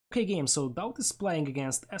Okay, game, so DauT is playing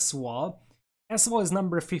against S-Wall. S-Wall is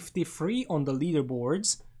number 53 on the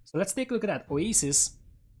leaderboards. So let's take a look at that. Oasis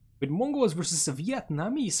with Mongols versus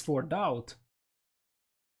Vietnamese for DauT.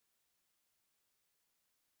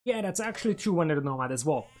 Yeah, that's actually true when they're Nomad as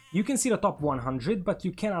well. You can see the top 100, but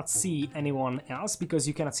you cannot see anyone else because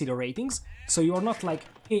you cannot see the ratings. So you're not like,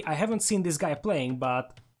 hey, I haven't seen this guy playing,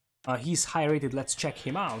 but he's high rated, let's check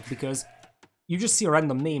him out, because you just see a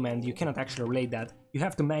random name and you cannot actually relate that. You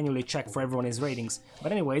have to manually check for everyone's ratings.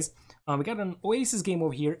 But anyways, we got an Oasis game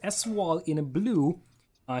over here. S-Wall in blue.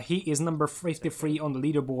 He is number 53 on the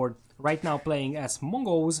leaderboard, right now playing as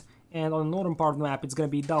Mongols. And on the northern part of the map, it's gonna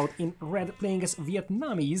be DauT in red playing as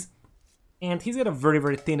Vietnamese. And he's got a very,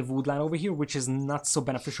 very thin wood line over here, which is not so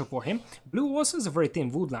beneficial for him. Blue also has a very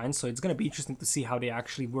thin wood line, so it's gonna be interesting to see how they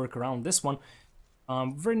actually work around this one.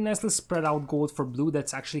 Very nicely spread out gold for blue.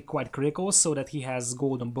 That's actually quite critical, so that he has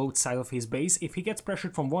gold on both sides of his base. If he gets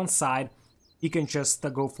pressured from one side, he can just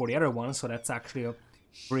go for the other one, so that's actually a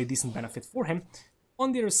very decent benefit for him.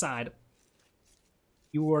 On the other side,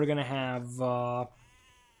 you are gonna have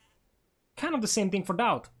kind of the same thing for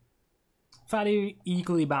DauT. Fairly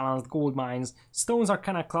equally balanced gold mines. Stones are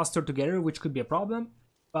kind of clustered together, which could be a problem.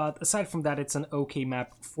 But aside from that, it's an okay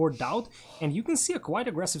map for DauT. And you can see a quite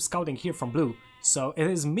aggressive scouting here from blue. So it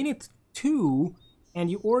is minute 2, and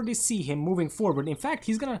you already see him moving forward. In fact,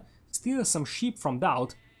 he's gonna steal some sheep from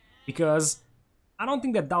DauT, because I don't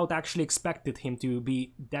think that DauT actually expected him to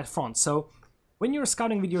be that front. So when you're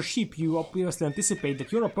scouting with your sheep, you obviously anticipate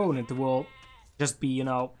that your opponent will just be, you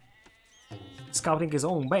know, scouting his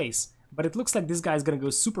own base. But it looks like this guy is gonna go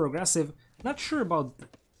super aggressive. Not sure about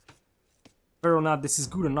whether or not this is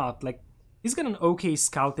good or not. Like, he's got an okay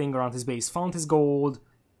scouting around his base. Found his gold,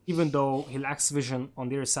 even though he lacks vision on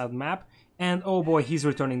the other side of the map. And oh boy, he's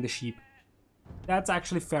returning the sheep. That's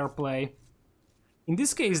actually fair play. In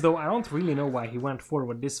this case though, I don't really know why he went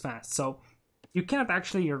forward this fast. So you cannot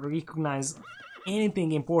actually recognize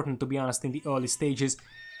anything important, to be honest, in the early stages.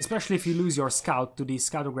 Especially if you lose your scout to the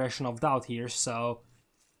scout aggression of DauT here. So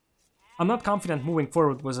I'm not confident moving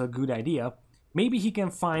forward was a good idea. Maybe he can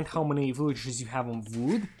find how many villagers you have on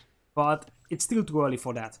wood, but it's still too early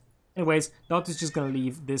for that. Anyways, DauT is just gonna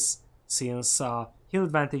leave this, since hill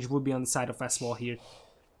advantage will be on the side of S-Wall here.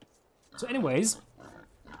 So anyways,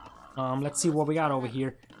 let's see what we got over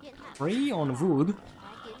here. 3 on wood,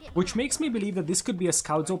 which makes me believe that this could be a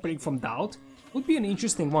scouts opening from DauT. Would be an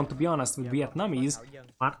interesting one, to be honest, with Vietnamese.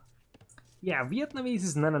 But yeah, Vietnamese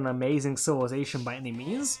is not an amazing civilization by any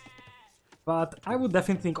means. But I would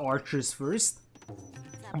definitely think archers first.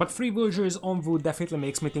 But 3 villagers on wood definitely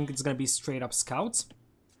makes me think it's gonna be straight up scouts.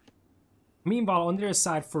 Meanwhile, on the other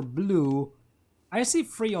side for blue, I see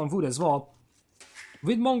 3 on wood as well.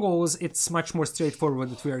 With Mongols, it's much more straightforward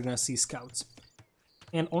that we are gonna see scouts.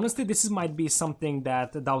 And honestly, this might be something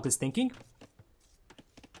that DauT is thinking.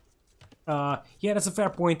 Yeah, that's a fair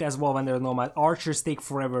point as well when they're Nomad. Archers take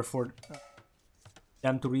forever for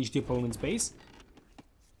them to reach the opponent's base.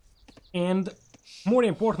 And more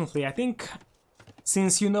importantly, I think,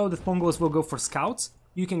 since you know that Mongols will go for scouts,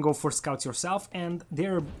 you can go for scouts yourself. And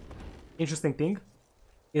their interesting thing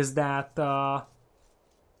is that I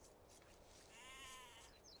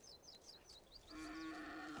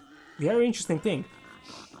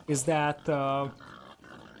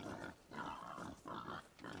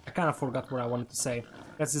kind of forgot what I wanted to say.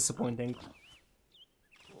 That's disappointing.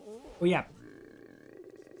 Oh yeah.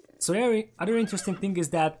 So the other interesting thing is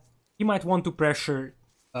that he might want to pressure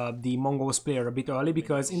the Mongols player a bit early,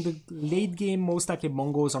 because in the late game, most likely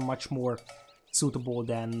Mongols are much more suitable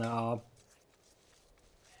than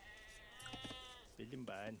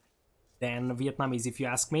Vietnamese, if you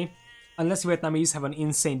ask me. Unless Vietnamese have an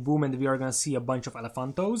insane boom and we are gonna see a bunch of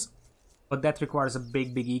Elephantos, but that requires a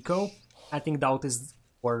big eco. I think DauT is,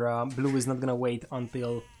 or blue is not gonna wait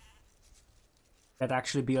until that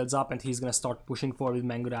actually builds up, and he's gonna start pushing forward with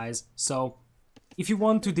Mango Eyes. So if you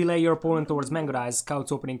want to delay your opponent towards Mango Eyes,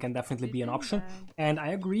 scouts opening can definitely be an option. And I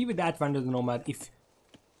agree with that, Vandal the Nomad.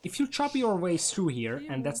 If you chop your way through here,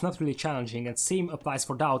 and that's not really challenging, and same applies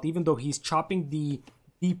for DauT, even though he's chopping the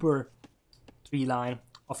deeper tree line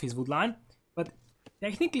of his wood line, but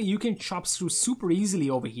technically you can chop through super easily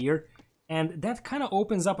over here, and that kind of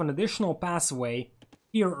opens up an additional passway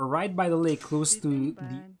here right by the lake, close to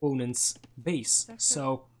the opponent's base.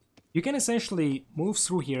 So you can essentially move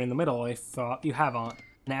through here in the middle if you have a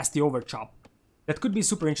nasty overchop. That could be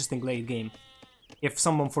super interesting late game if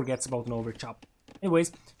someone forgets about an overchop.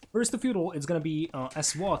 Anyways, first to feudal, it's gonna be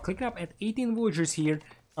S-Wall clicking up at 18 villagers here.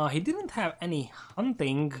 He didn't have any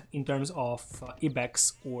hunting in terms of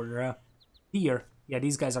ibex or deer. Yeah,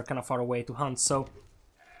 these guys are kind of far away to hunt, so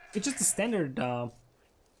It's just a standard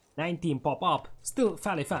 19 pop-up, still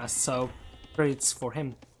fairly fast, so credits for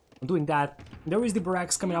him on doing that. There is the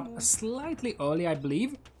barracks coming up slightly early, I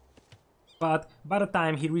believe, but by the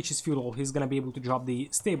time he reaches feudal, he's gonna be able to drop the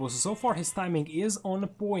stable. So far his timing is on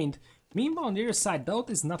point. Meanwhile, on the other side, DauT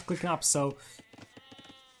is not clicking up, so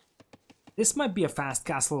this might be a fast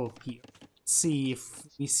castle here. Let's see if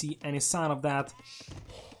we see any sign of that.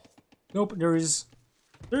 Nope, there is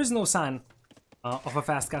no sign of a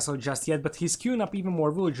fast castle just yet, but he's queuing up even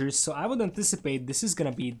more villagers, so I would anticipate this is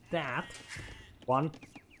gonna be that one.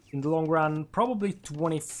 In the long run, probably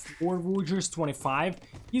 24 villagers, 25.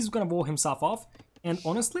 He's gonna wall himself off, and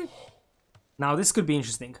honestly, now this could be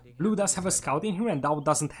interesting. Blue does have a scout in here, and DauT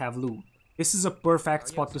doesn't have loom. This is a perfect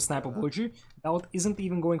spot to snipe a villager. DauT isn't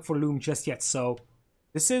even going for loom just yet, so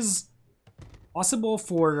this is possible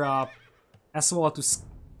for SOL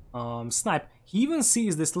to snipe. He even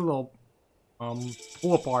sees this little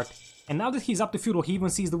wall part, and now that he's up to feudal, he even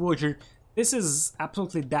sees the villager. This is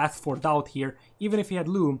absolutely death for DauT here. Even if he had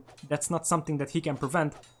loom, that's not something that he can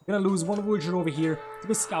prevent. Gonna lose one villager over here to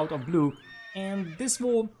the scout of blue, and this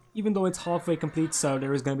wall, even though it's halfway complete, so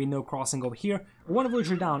there is gonna be no crossing over here, one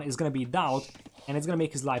villager down is gonna be DauT, and it's gonna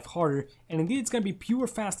make his life harder, and indeed it's gonna be pure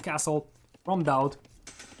fast castle from DauT.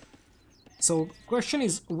 So question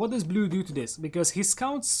is, what does blue do to this? Because his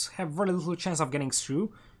scouts have very little chance of getting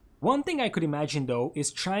through. One thing I could imagine though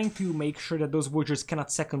is trying to make sure that those villagers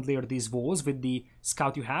cannot second layer these walls with the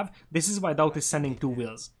scout you have. This is why DauT is sending 2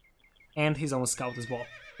 wills. And his own scout as well.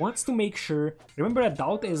 Wants to make sure, remember that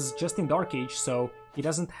DauT is just in Dark Age, so he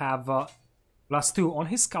doesn't have +2 on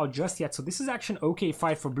his scout just yet. So this is actually an okay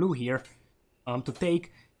fight for blue here to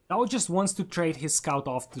take. DauT just wants to trade his scout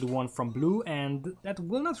off to the one from blue, and that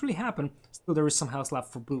will not really happen. Still there is some health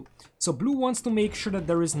left for blue. So blue wants to make sure that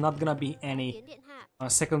there is not gonna be any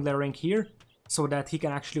second layering here, so that he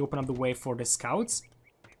can actually open up the way for the scouts.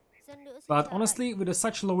 But honestly, with a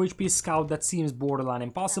such low HP scout, that seems borderline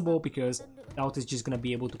impossible, because DauT is just gonna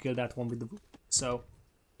be able to kill that one with the blue. So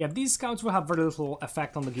yeah, these scouts will have very little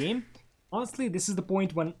effect on the game. Honestly, this is the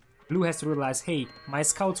point when blue has to realize, hey, my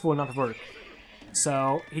scouts will not work.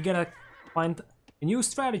 So he gotta find a new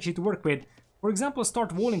strategy to work with. For example,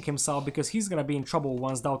 start walling himself, because he's gonna be in trouble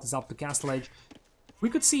once DauT is up to castle edge. We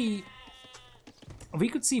could see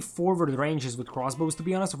forward ranges with crossbows, to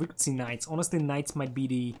be honest, or we could see knights. Honestly, knights might be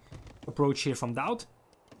the approach here from DauT,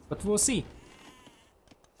 but we'll see.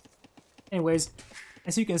 Anyways,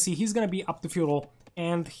 as you can see, he's gonna be up to feudal,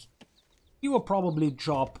 and he will probably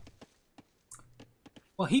drop...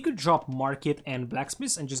 Well, he could drop market and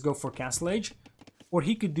blacksmiths and just go for castle age, or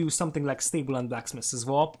he could do something like stable and blacksmiths as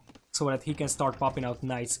well, so that he can start popping out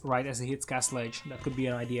knights right as he hits castle age. That could be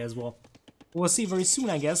an idea as well. We'll see very soon,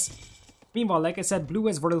 I guess. Meanwhile, like I said, blue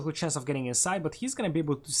has very little chance of getting inside, but he's gonna be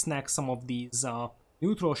able to snack some of these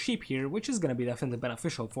neutral sheep here, which is gonna be definitely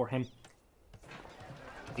beneficial for him.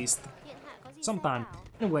 At least sometime.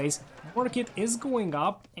 Anyways, market is going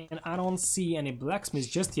up, and I don't see any blacksmiths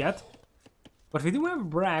just yet. But we do have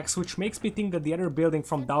bracks, which makes me think that the other building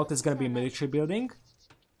from DauT is gonna be a military building.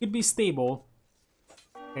 Could be stable,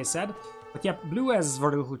 like I said. But yeah, blue has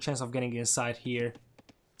very little chance of getting inside here.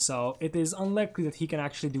 So it is unlikely that he can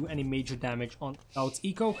actually do any major damage on DauT's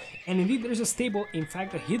eco. And indeed there's a stable, in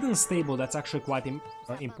fact a hidden stable, that's actually quite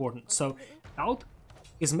important. So DauT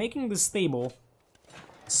is making this stable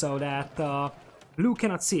so that blue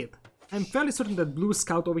cannot see it. I'm fairly certain that blue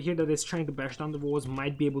scout over here that is trying to bash down the walls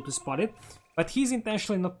might be able to spot it. But he's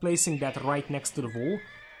intentionally not placing that right next to the wall,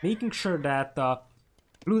 making sure that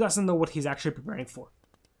blue doesn't know what he's actually preparing for.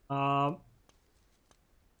 The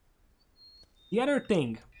other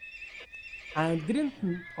thing, I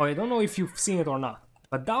don't know if you've seen it or not,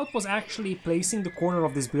 but DauT was actually placing the corner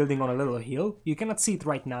of this building on a little hill. You cannot see it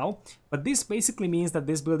right now, but this basically means that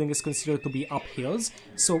this building is considered to be up hills.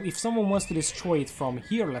 So if someone wants to destroy it from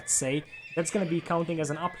here, let's say, that's gonna be counting as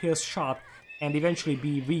an uphill shot and eventually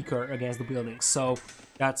be weaker against the building. So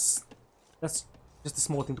that's just a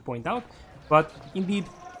small thing to point out. But indeed,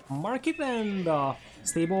 market and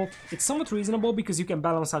stable, it's somewhat reasonable because you can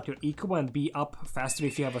balance out your eco and be up faster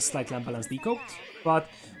if you have a slightly unbalanced eco. But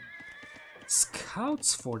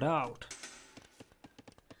scouts for DauT.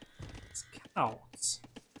 Scouts.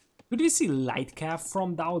 Could we see light calf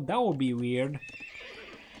from DauT? That would be weird.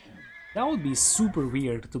 That would be super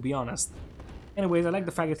weird, to be honest. Anyways, I like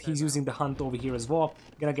the fact that he's using the hunt over here as well.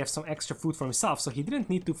 Gonna get some extra food for himself, so he didn't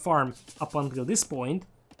need to farm up until this point.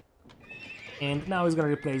 And now he's gonna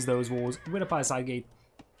replace those walls with a palisade gate.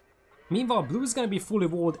 Meanwhile, blue is gonna be fully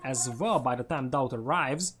walled as well by the time DauT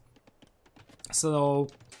arrives. So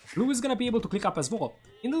blue is gonna be able to click up as well.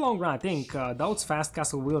 In the long run, I think DauT's Fast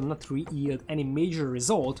Castle will not yield any major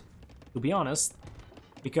result, to be honest.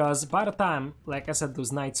 Because by the time, like I said,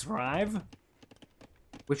 those knights arrive,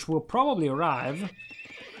 which will probably arrive,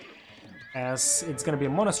 as it's gonna be a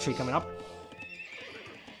monastery coming up.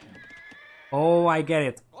 Oh, I get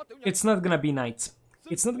it. It's not gonna be knights.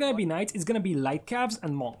 It's not gonna be knights, it's gonna be light calves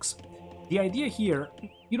and monks. The idea here,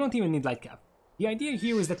 you don't even need light cav. The idea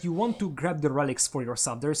here is that you want to grab the relics for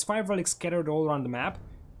yourself. There's 5 relics scattered all around the map.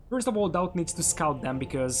 First of all, DauT needs to scout them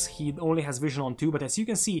because he only has vision on 2, but as you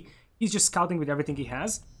can see, he's just scouting with everything he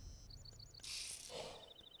has.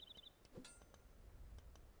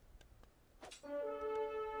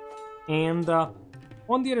 And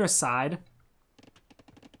on the other side,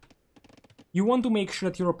 you want to make sure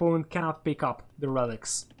that your opponent cannot pick up the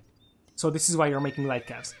relics. So this is why you're making light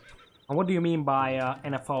calves. And what do you mean by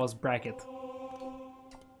NFL's bracket?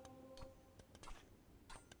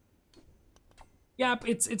 Yep,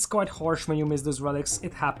 it's quite harsh when you miss those relics,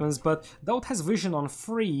 it happens, but DauT has vision on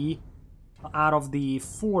 3 out of the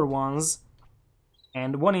 4 ones,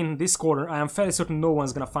 and 1 in this corner. I am fairly certain no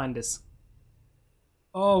one's gonna find this.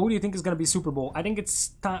 Oh, who do you think is gonna be Super Bowl? I think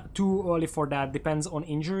it's too early for that, depends on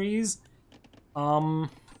injuries. My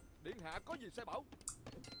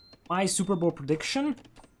Super Bowl prediction?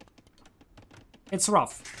 It's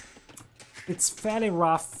rough. It's fairly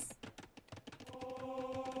rough.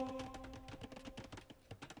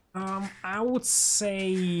 I would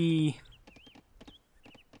say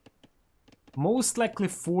most likely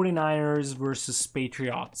 49ers versus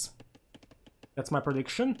Patriots. That's my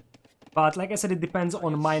prediction. But like I said, it depends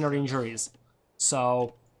on minor injuries.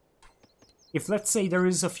 So if let's say there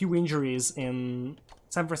is a few injuries in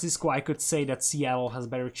San Francisco, I could say that Seattle has a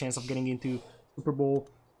better chance of getting into Super Bowl.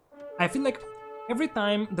 I feel like every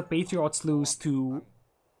time the Patriots lose to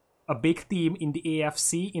a big team in the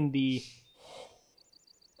AFC in the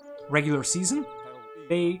regular season,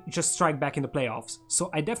 they just strike back in the playoffs. So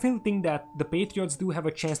I definitely think that the Patriots do have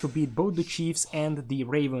a chance to beat both the Chiefs and the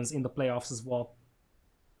Ravens in the playoffs as well.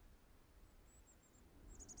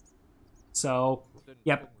 So,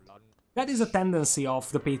 yep. That is a tendency of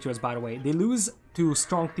the Patriots, by the way. They lose to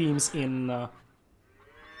strong teams in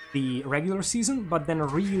the regular season, but then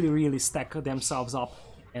really stack themselves up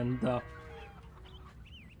and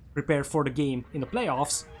prepare for the game in the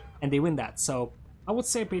playoffs, and they win that. So I would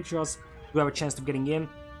say Patriots do have a chance of getting in,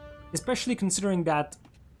 especially considering that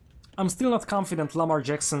I'm still not confident Lamar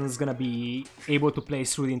Jackson is gonna be able to play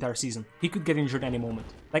through the entire season. He could get injured any moment.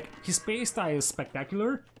 Like, his play style is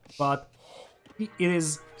spectacular, but it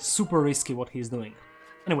is super risky what he's doing.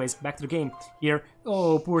 Anyways, back to the game here.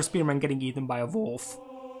 Oh, poor Spearman getting eaten by a wolf.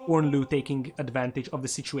 Ornlu taking advantage of the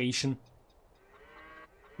situation.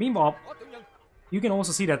 Meanwhile, you can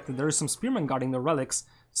also see that there is some Spearman guarding the relics.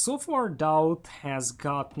 So far, DauT has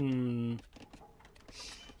gotten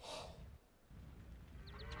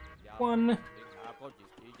 1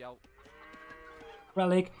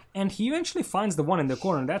 relic, and he eventually finds the one in the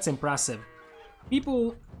corner. That's impressive.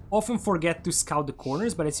 People often forget to scout the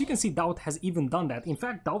corners, but as you can see, DauT has even done that. In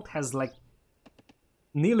fact, DauT has like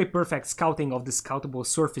nearly perfect scouting of the scoutable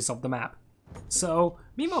surface of the map. So,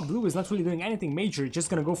 meanwhile, Blue is not really doing anything major, just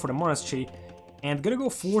gonna go for the monastery and gonna go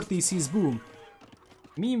 4 TCs boom.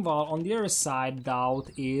 Meanwhile, on the other side,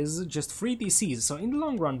 DauT is just 3 TCs, so in the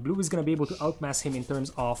long run, Blue is gonna be able to outmass him in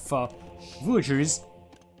terms of villagers.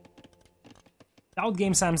 DauT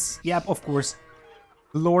game Sams, yep, of course.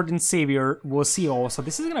 Lord and Savior will see all, so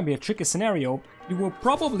this is gonna be a tricky scenario. You will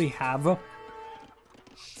probably have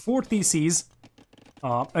 4 TCs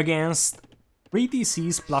against 3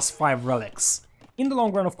 TCs plus 5 relics. In the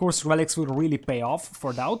long run, of course, relics will really pay off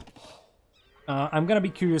for DauT. I'm gonna be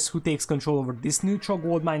curious who takes control over this neutral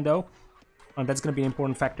gold mine though. That's gonna be an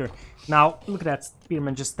important factor. Now, look at that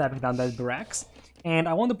Spearman just stepping down that barracks. And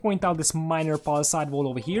I want to point out this minor palisade wall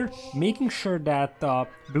over here, making sure that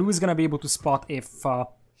Blue is gonna be able to spot if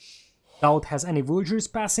DauT has any villagers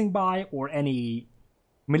passing by or any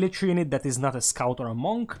military unit that is not a scout or a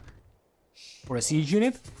monk or a siege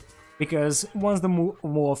unit. Because once the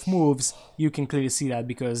wolf moves, you can clearly see that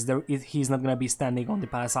because he's not gonna be standing on the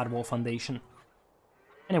palisade wall foundation.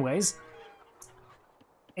 Anyways,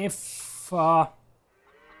 if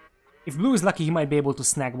Blue is lucky, he might be able to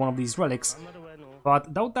snag one of these relics.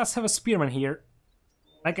 But DauT does have a Spearman here.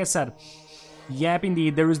 Like I said, yep,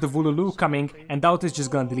 indeed, there is the Vululu coming, and DauT is just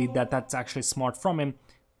gonna delete that. That's actually smart from him.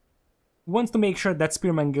 He wants to make sure that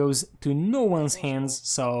Spearman goes to no one's hands,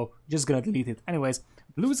 so just gonna delete it. Anyways,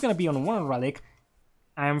 Blue is gonna be on 1 relic.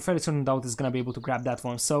 I am fairly certain DauT is gonna be able to grab that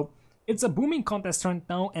one. So it's a booming contest right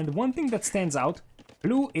now, and one thing that stands out,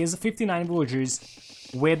 Blue is 59 villagers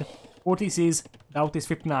with 4 TCs, DauT is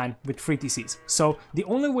 59 with 3 TCs. So the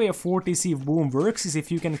only way a 4 TC boom works is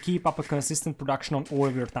if you can keep up a consistent production on all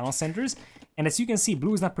of your town centers. And as you can see,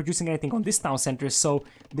 blue is not producing anything on this town center, so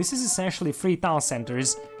this is essentially 3 town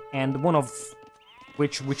centers, and one of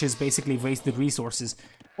which is basically wasted resources.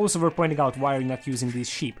 Also, we're pointing out why are you not using these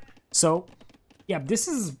sheep. So yeah, this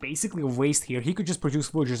is basically a waste here. He could just produce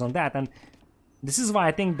villagers on that, and this is why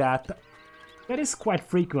I think that is quite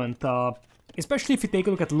frequent, especially if you take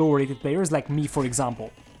a look at lower rated players like me, for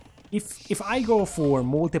example. If I go for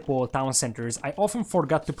multiple town centers, I often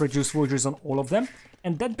forget to produce villagers on all of them,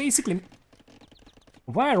 and that basically...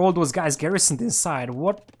 Why are all those guys garrisoned inside?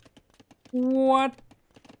 What?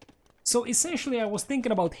 So essentially I was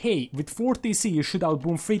thinking about, hey, with 4 TC you should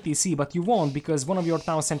outboom 3 TC, but you won't because one of your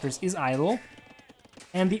town centers is idle.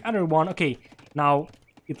 And the other one, okay, now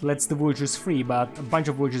it lets the villagers free, but a bunch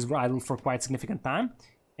of villagers were idle for quite significant time.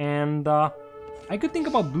 And I could think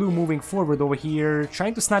about blue moving forward over here,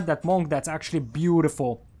 trying to snipe that monk. That's actually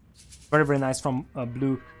beautiful. Very, very nice from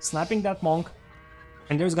blue, sniping that monk.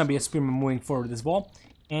 And there's gonna be a spearman moving forward as well.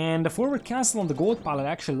 And the forward castle on the gold pile, I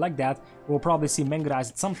actually like that. We'll probably see Mangudais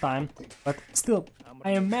at some time. But still,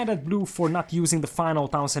 I am mad at blue for not using the final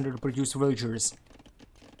town center to produce villagers.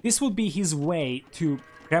 This would be his way to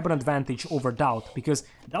grab an advantage over DauT, because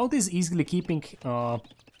DauT is easily keeping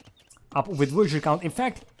up with villager count. In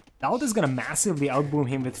fact, DauT is gonna massively outboom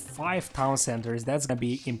him with 5 town centers. That's gonna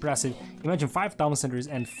be impressive. Imagine 5 town centers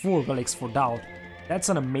and 4 relics for DauT. That's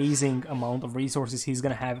an amazing amount of resources he's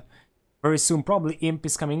gonna have very soon. Probably Imp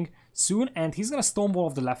is coming soon, and he's gonna stonewall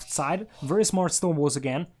off the left side. Very smart stonewalls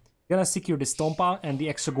again. Gonna secure the stone pile and the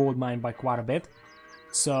extra gold mine by quite a bit.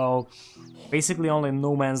 So basically only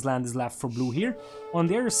no man's land is left for blue here. On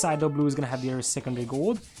the other side though, blue is gonna have the other secondary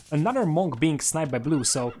gold. Another monk being sniped by blue,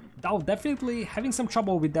 so DauT definitely having some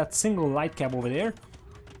trouble with that single light cab over there.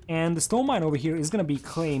 And the stone mine over here is gonna be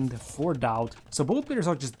claimed for DauT. So both players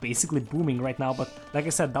are just basically booming right now, but like I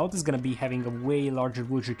said, DauT is gonna be having a way larger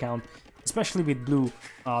villager count, especially with blue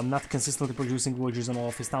not consistently producing villagers on all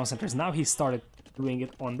of his town centers. Now he started doing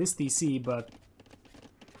it on this TC, but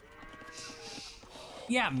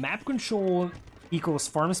yeah, map control equals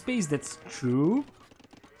farm space, that's true.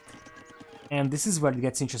 And this is where it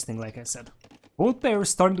gets interesting, like I said. Both players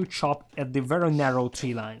starting to chop at the very narrow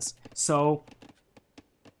tree lines. So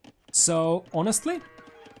honestly,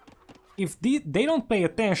 if they don't pay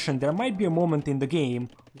attention, there might be a moment in the game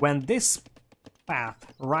when this path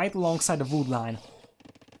right alongside the wood line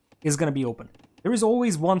is gonna be open. There is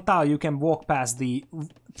always one tile you can walk past the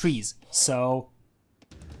trees, so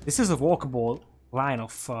this is a walkable line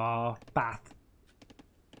of path.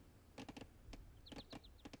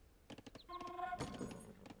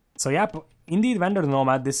 So yeah, indeed, Vendor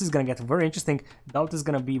Nomad, this is gonna get very interesting. DauT is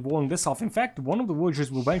gonna be walling this off. In fact, one of the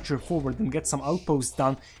villagers will venture forward and get some outposts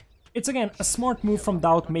done. It's again a smart move from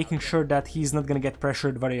DauT, making sure that he's not gonna get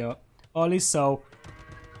pressured very early, so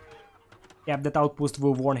yeah, that outpost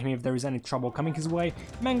will warn him if there is any trouble coming his way.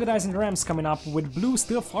 Mangudais and Rams coming up, with blue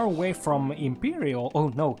still far away from Imperial. Oh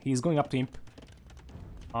no, he's going up to Imp.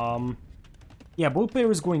 Yeah, both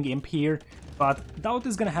players going Imp here, but DauT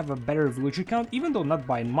is gonna have a better villager count, even though not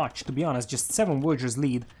by much, to be honest, just 7 villagers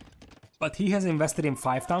lead. But he has invested in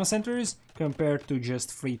 5 town centers compared to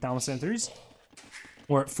just 3 town centers.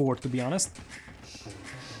 Or 4, to be honest.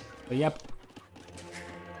 But yep.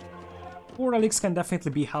 4 relics can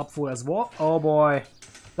definitely be helpful as well. Oh boy.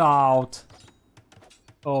 DauT.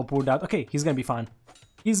 Oh, poor DauT. Okay, he's gonna be fine.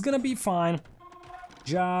 He's gonna be fine.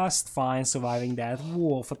 Just fine surviving that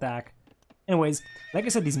wolf attack. Anyways, like I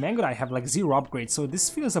said, these Mangudai have like 0 upgrades, so this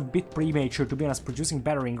feels a bit premature, to be honest, producing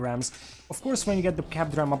battering rams. Of course, when you get the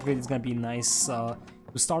cap drum upgrade, it's gonna be nice to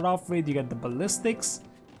start off with. You get the ballistics.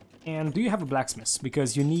 And do you have a blacksmith?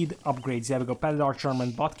 Because you need upgrades. You have to go padded archer armor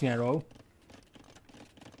and bodkin arrow.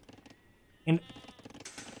 And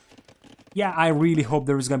yeah, I really hope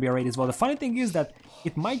there is gonna be a raid as well. The funny thing is that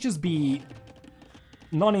it might just be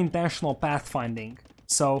non-intentional pathfinding.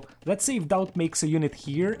 So let's say if DauT makes a unit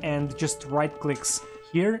here and just right clicks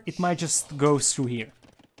here, it might just go through here.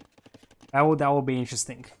 That would be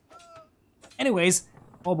interesting. Anyways,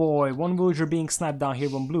 oh boy, one villager being sniped down here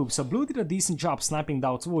from blue. So blue did a decent job sniping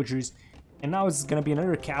DauT's villagers, and now it's gonna be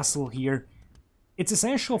another castle here. It's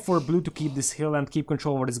essential for blue to keep this hill and keep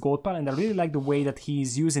control over this gold pile, and I really like the way that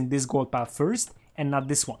he's using this gold pile first and not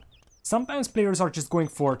this one. Sometimes players are just going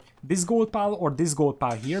for this gold pile or this gold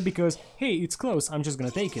pile here because, hey, it's close, I'm just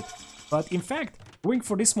gonna take it. But in fact, going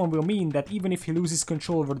for this one will mean that even if he loses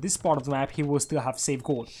control over this part of the map, he will still have safe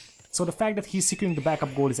gold. So the fact that he's securing the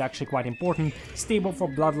backup gold is actually quite important. Stable for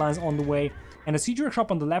bloodlines on the way. And the siege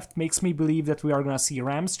workshop on the left makes me believe that we are gonna see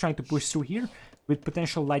rams trying to push through here, with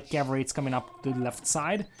potential light cavalry coming up to the left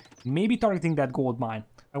side, maybe targeting that gold mine.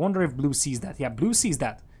 I wonder if blue sees that. Yeah, blue sees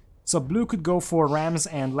that. So blue could go for rams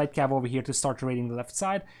and light cav over here to start raiding the left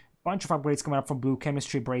side. Bunch of upgrades coming up from blue,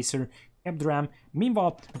 chemistry, bracer, kept ram.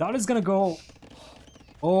 Meanwhile, DauT is gonna go...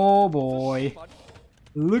 Oh boy.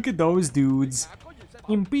 Look at those dudes.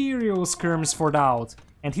 Imperial skirms for DauT.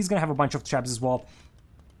 And he's gonna have a bunch of traps as well.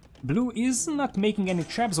 Blue is not making any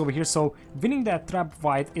traps over here, so winning that trap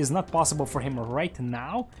fight is not possible for him right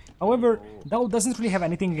now. However, DauT doesn't really have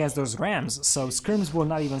anything against those rams, so skirms will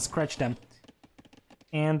not even scratch them.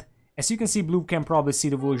 And as you can see, blue can probably see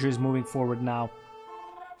the villagers moving forward now.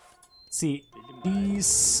 See,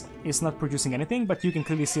 this is not producing anything, but you can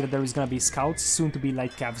clearly see that there is gonna be scouts, soon to be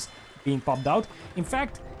light cavs being popped out. In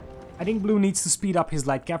fact, I think blue needs to speed up his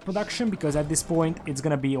light cav production, because at this point it's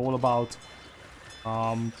gonna be all about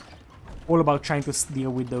trying to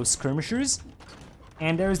deal with those skirmishers.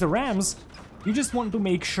 And there's the rams. You just want to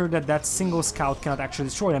make sure that that single scout cannot actually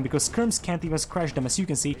destroy them, because skirms can't even scratch them. As you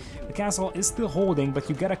can see, the castle is still holding, but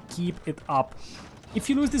you gotta keep it up. If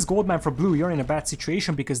you lose this gold mine for blue, you're in a bad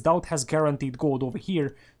situation, because DauT has guaranteed gold over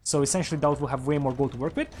here, so essentially DauT will have way more gold to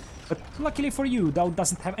work with. But luckily for you, DauT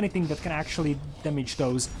doesn't have anything that can actually damage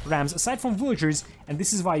those rams, aside from villagers, and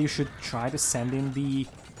this is why you should try to send in the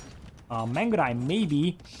Mangurai,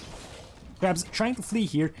 maybe. Perhaps trying to flee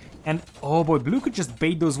here, and oh boy, blue could just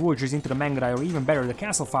bait those villagers into the Mangurai, or even better, the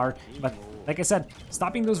castle fire. But like I said,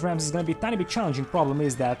 stopping those rams is gonna be a tiny bit challenging. Problem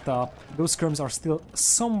is that those skirms are still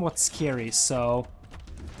somewhat scary, so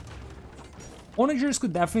onagers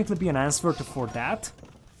could definitely be an answer for that.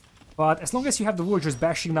 But as long as you have the villagers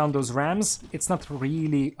bashing down those rams, it's not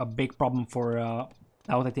really a big problem for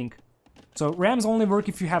DauT, I think. So rams only work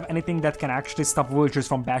if you have anything that can actually stop villagers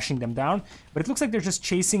from bashing them down. But it looks like they're just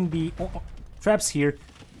chasing the traps here.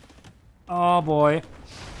 Oh boy.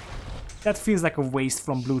 That feels like a waste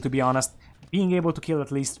from blue, to be honest. Being able to kill at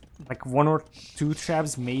least like 1 or 2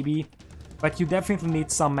 traps, maybe. But you definitely need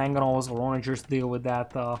some mangonels or onagers to deal with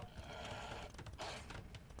that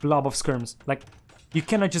blob of skirms. Like, you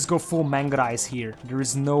cannot just go full mangurais here. There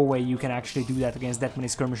is no way you can actually do that against that many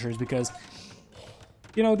skirmishers, because,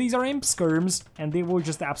 you know, these are imp skirms, and they will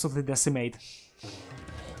just absolutely decimate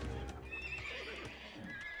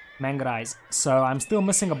mangurais. So I'm still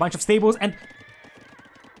missing a bunch of stables, and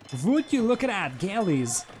would you look at that,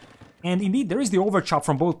 galleys. And indeed, there is the overchop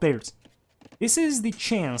from both players. This is the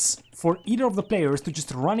chance for either of the players to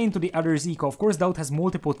just run into the other's eco. Of course, DauT has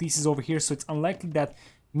multiple theses over here, so it's unlikely that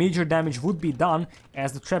major damage would be done,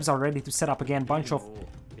 as the traps are ready to set up again. Bunch of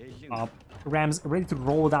rams ready to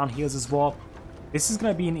roll down hills as well. This is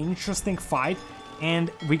gonna be an interesting fight,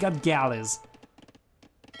 and we got galleys.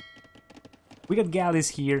 We got galleys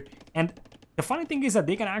here, and the funny thing is that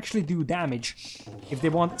they can actually do damage if they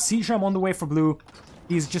want. Siege ram on the way for blue.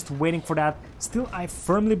 He's just waiting for that. Still, I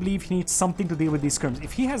firmly believe he needs something to deal with these skirms.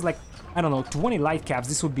 If he has, like, I don't know, 20 light caps,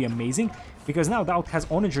 this would be amazing. Because now DauT has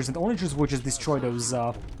onagers, and onagers will just destroy those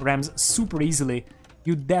rams super easily.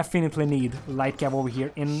 You definitely need light cap over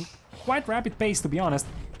here in quite rapid pace, to be honest.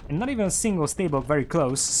 And not even a single stable very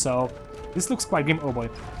close, so this looks quite grim. Oh boy.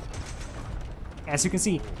 As you can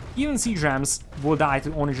see, even siege rams will die to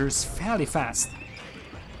onagers fairly fast.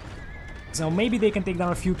 So maybe they can take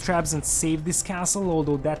down a few traps and save this castle,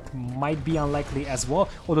 although that might be unlikely as well.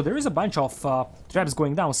 Although there is a bunch of traps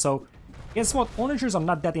going down, so guess what? Onagers are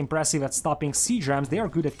not that impressive at stopping siege rams. They are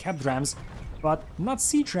good at kept rams, but not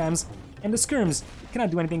siege rams. And the skirms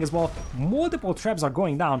cannot do anything as well. Multiple traps are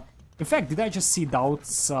going down. In fact, did I just see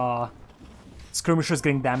DauT's skirmishers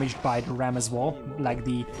getting damaged by the ram as well? Like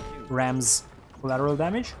the ram's collateral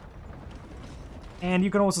damage? And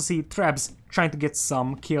you can also see traps trying to get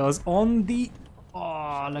some kills on the...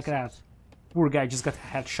 Oh, look at that. Poor guy just got a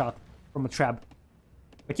headshot from a trap.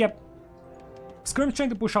 But yep. Skirms trying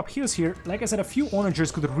to push up hills here. Like I said, a few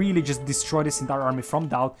onagers could really just destroy this entire army from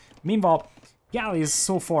DauT. Meanwhile, galleys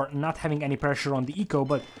so far not having any pressure on the eco,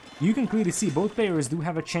 but you can clearly see both players do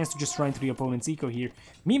have a chance to just run into the opponent's eco here.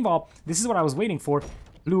 Meanwhile, this is what I was waiting for.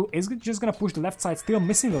 Blue is just gonna push the left side, still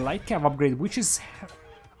missing the light cav upgrade, which is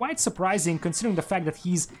quite surprising considering the fact that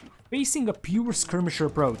he's facing a pure skirmisher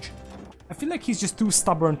approach. I feel like he's just too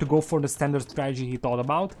stubborn to go for the standard strategy he thought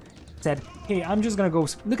about. Said, hey, I'm just gonna go...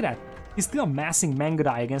 Look at that. He's still amassing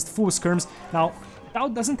Mangurai against full skirms. Now,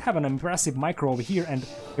 DauT doesn't have an impressive micro over here, and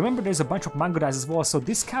remember there's a bunch of Mangurais as well, so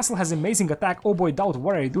this castle has amazing attack. Oh boy, DauT,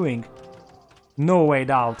 what are you doing? No way,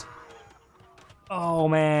 DauT. Oh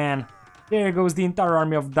man. There goes the entire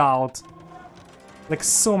army of DauT. Like,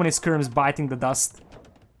 so many skirms biting the dust.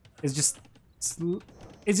 It's just...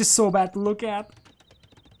 It's just so bad to look at.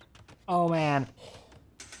 Oh man.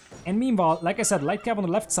 And meanwhile, like I said, light cab on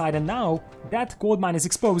the left side, and now that gold mine is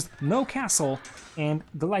exposed, no castle, and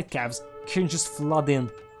the light cabs can just flood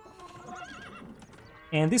in.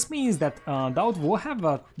 And this means that DauT will have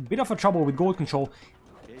a bit of a trouble with gold control.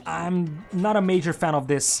 I'm not a major fan of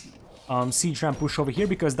this siege ram push over here,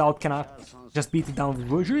 because DauT cannot just beat it down with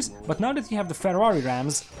villagers. But now that you have the Ferrari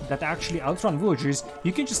rams that actually outrun villagers,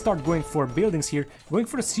 you can just start going for buildings here, going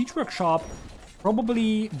for the siege workshop,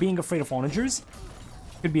 probably being afraid of onagers.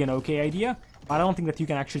 Could be an okay idea, but I don't think that you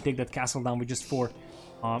can actually take that castle down with just 4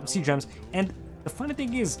 siege rams. And the funny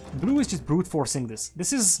thing is, blue is just brute forcing this.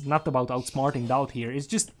 This is not about outsmarting DauT here, it's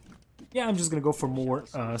just, yeah, I'm just gonna go for more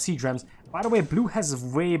siege rams. By the way, blue has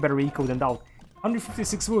way better eco than DauT.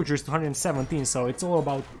 156 villagers to 117, so it's all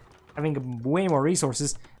about having way more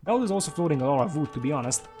resources. DauT is also floating a lot of wood, to be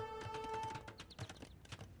honest.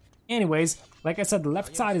 Anyways, like I said, the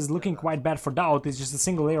left side is looking quite bad for DauT. It's just a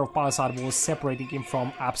single layer of palisade walls separating him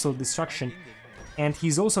from absolute destruction. And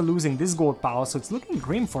he's also losing this gold palace, so it's looking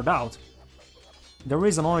grim for DauT. There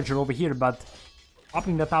is an onager over here, but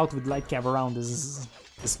popping that out with light cab around is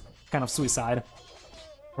kind of suicide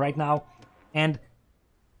right now. And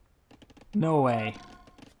no way.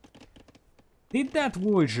 Did that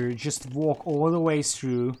villager just walk all the way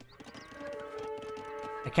through?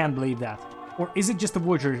 I can't believe that. Or is it just a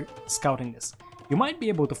villager scouting this? You might be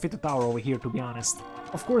able to fit a tower over here, to be honest.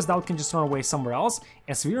 Of course, DauT can just run away somewhere else,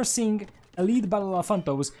 as we are seeing elite battle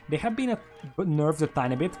elephantos. They have been nerfed a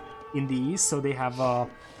tiny bit in the east, so they have a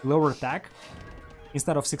lower attack.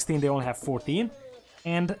 Instead of 16, they only have 14.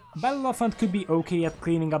 And battle elephant could be okay at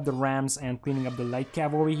cleaning up the rams and cleaning up the light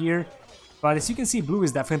cav over here. But as you can see, blue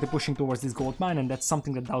is definitely pushing towards this gold mine, and that's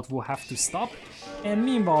something that DauT will have to stop. And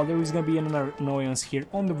meanwhile, there is going to be another annoyance here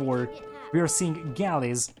on the border. We are seeing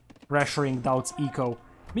galleys pressuring DauT's eco.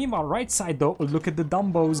 Meanwhile, right side though, look at the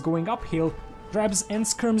Dumbos going uphill, grabs and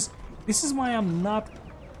skirms. This is why I'm not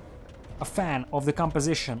a fan of the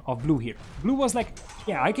composition of blue here. Blue was like,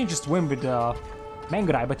 yeah, I can just win with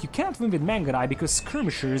Mangudai, but you can't win with Mangudai because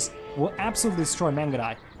skirmishers will absolutely destroy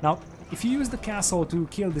Mangudai. Now, if you use the castle to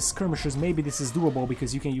kill the skirmishers, maybe this is doable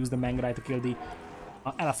because you can use the Mangudai to kill the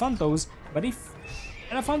elephantos, but if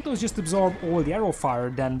elephantos just absorb all the arrow fire,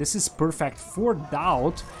 then this is perfect for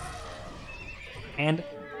DauT. And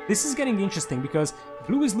this is getting interesting because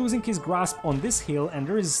blue is losing his grasp on this hill and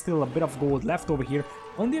there is still a bit of gold left over here.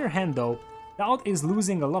 On the other hand though, DauT is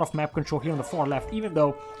losing a lot of map control here on the far left, even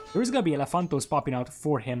though there is gonna be elephantos popping out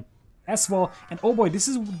for him as well. And oh boy, this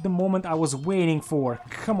is the moment I was waiting for.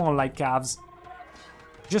 Come on, light calves.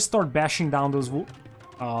 Just start bashing down those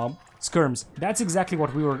skirms. That's exactly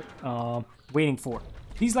what we were waiting for.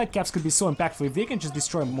 These light caps could be so impactful if they can just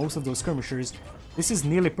destroy most of those skirmishers. This is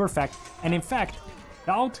nearly perfect, and in fact,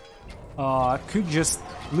 DauT could just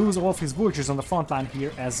lose all of his villagers on the front line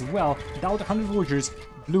here as well. DauT 100 villagers,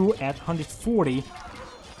 blue at 140,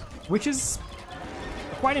 which is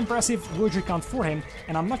a quite impressive villager count for him,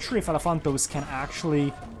 and I'm not sure if elephantos can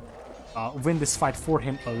actually win this fight for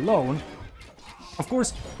him alone. Of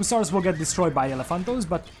course, hussars will get destroyed by elephantos,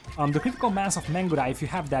 but the critical mass of Mangudai, if you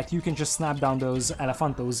have that, you can just snap down those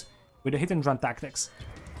elephantos with the hit and run tactics.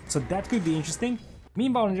 So that could be interesting.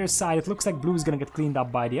 Meanwhile, on the other side, it looks like blue is gonna get cleaned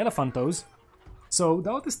up by the elephantos. So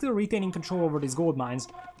DauT is still retaining control over these gold mines,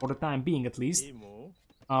 for the time being at least.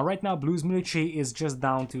 Right now, blue's military is just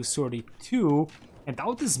down to 32, and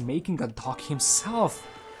DauT is making a dock himself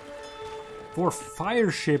for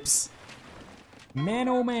fire ships. Man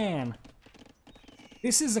oh man.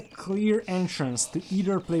 This is a clear entrance to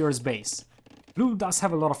either player's base. Blue does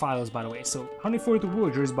have a lot of idols, by the way, so 142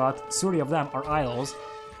 villagers, but 30 of them are idols,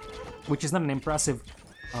 which is not an impressive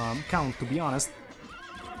count, to be honest.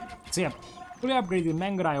 So yeah, fully upgraded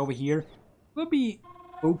Mangudai over here will be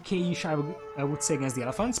okay-ish, I would say, against the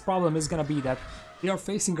elephants. Problem is gonna be that they are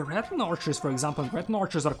facing Rattan archers, for example, and Rattan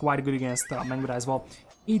archers are quite good against Mangudai as well.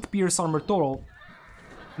 8 pierce armor total.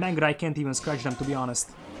 Mangudai can't even scratch them, to be honest.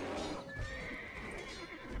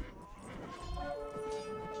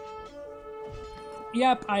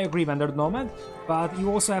 Yep, I agree, Wandered Nomad, but you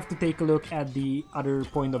also have to take a look at the other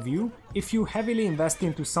point of view. If you heavily invest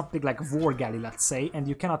into something like War Galley, let's say, and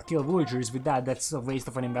you cannot kill villagers with that, that's a waste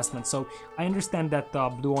of an investment. So I understand that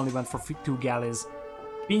Blue only went for 2 galleys,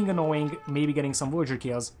 being annoying, maybe getting some villager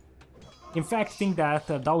kills. In fact, I think that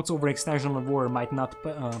DauT's overextension on war might not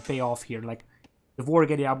pay off here, like the War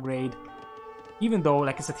Galley upgrade. Even though,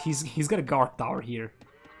 like I said, he's got a guard tower here.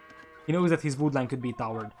 He knows that his woodline could be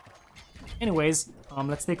towered. Anyways,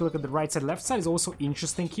 let's take a look at the right side. Left side is also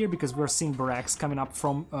interesting here because we're seeing barracks coming up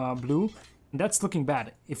from blue. And that's looking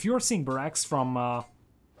bad. If you're seeing barracks from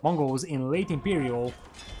Mongols in late Imperial.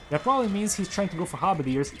 That probably means he's trying to go for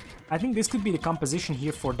halberdiers. I think this could be the composition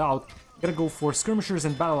here for DauT. Gotta go for skirmishers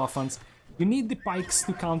and battle elephants. You need the pikes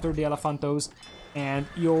to counter the elephantos, and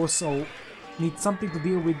you also need something to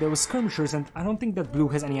deal with those skirmishers, and I don't think that blue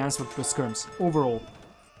has any answer to the skirms overall.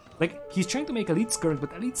 Like, he's trying to make elite skirms,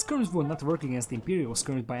 but elite skirms will not work against the Imperial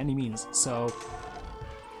skirms by any means, so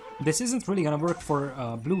this isn't really gonna work for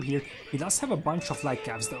blue here. He does have a bunch of light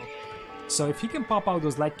calves though, so if he can pop out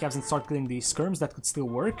those light calves and start killing the skirms, that could still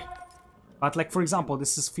work. But like, for example,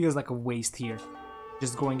 feels like a waste here,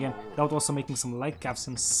 just going in without also making some light calves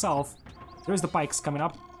himself. There's the pikes coming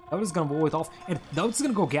up. DauT is gonna wall it off, and DauT is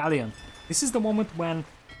gonna go galleon. This is the moment when,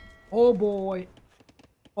 oh boy,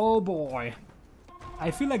 I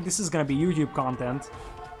feel like this is gonna be YouTube content.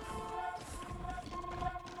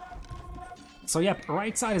 So yep,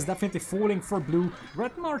 right side is definitely falling for blue.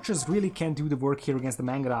 Red archers really can't do the work here against the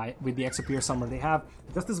Mangudai with the extra pierce armor they have,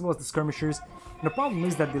 just as well as the skirmishers. And the problem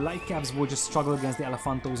is that the light calves will just struggle against the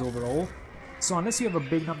elephantos overall. So unless you have a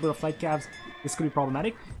big number of light calves, this could be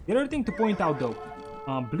problematic. The other thing to point out though,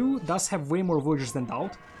 blue does have way more villagers than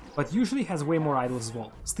DauT, but usually has way more idols as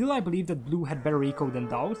well. Still, I believe that blue had better eco than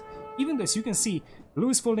DauT, even though, as you can see, blue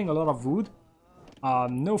is folding a lot of wood.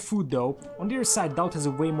 No food though. On the other side, DauT has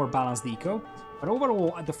a way more balanced eco, but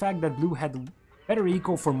overall, the fact that blue had better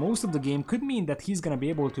eco for most of the game could mean that he's gonna be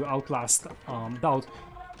able to outlast DauT,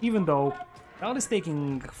 even though DauT is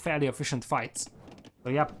taking fairly efficient fights. So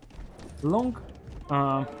yep,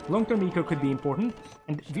 long-term eco could be important,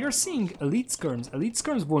 and we are seeing elite skirms. Elite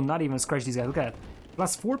skirms will not even scratch these guys. Look at that.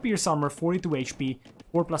 Plus 4 pierce armor, 42 HP,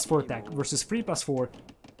 4+4 attack, versus 3+4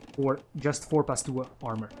 or just 4+2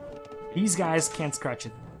 armor. These guys can't scratch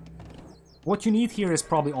it. What you need here is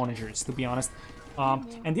probably onagers, to be honest.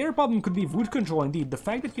 And the other problem could be wood control indeed. The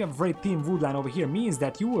fact that you have very thin wood line over here means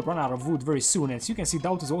that you will run out of wood very soon. As you can see,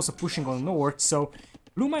 DauT is also pushing on north, so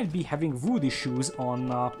blue might be having wood issues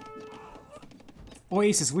on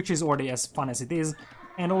Oasis, which is already as fun as it is.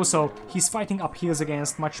 And also, he's fighting up hills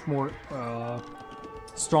against much more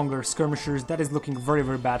stronger skirmishers. That is looking very,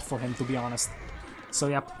 very bad for him, to be honest. So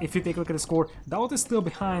yeah, if you take a look at the score, DauT is still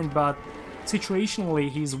behind, but situationally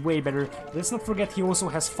he's way better. Let's not forget he also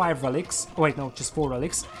has 5 relics. Oh wait, no, just 4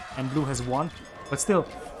 relics, and blue has 1. But still,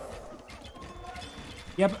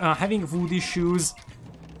 yep, having wood issues.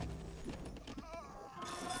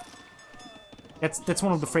 That's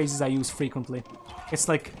one of the phrases I use frequently. It's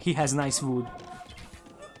like he has nice wood.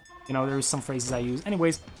 You know, there's some phrases I use.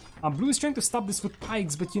 Anyways. Blue is trying to stop this with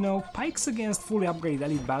pikes, but you know, pikes against fully upgraded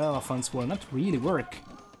elite battle elephants will not really work.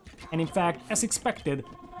 And in fact, as expected,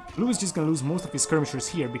 blue is just gonna lose most of his skirmishers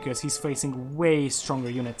here because he's facing way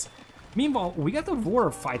stronger units. Meanwhile, we got a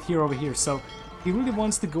war fight here over here, so he really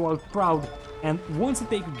wants to go out proud and wants to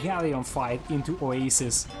take a galleon fight into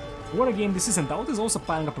Oasis. What a game this is, and DauT is also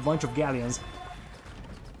piling up a bunch of galleons.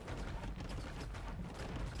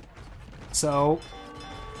 So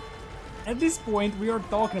at this point, we are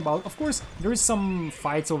talking about, of course, there is some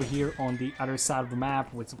fights over here on the other side of the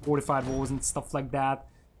map with some fortified walls and stuff like that,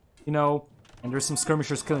 you know, and there's some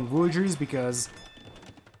skirmishers killing villagers because...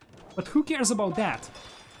 But who cares about that?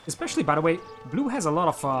 Especially, by the way, blue has a lot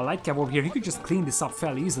of light cav over here. He could just clean this up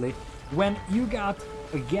fairly easily when you got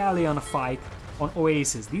a galleon fight on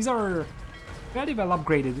Oasis. These are fairly well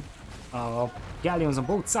upgraded galleons on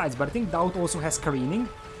both sides, but I think DauT also has careening.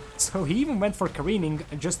 So he even went for careening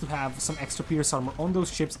just to have some extra pierce armor on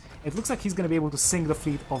those ships. It looks like he's gonna be able to sink the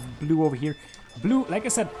fleet of blue over here. Blue, like I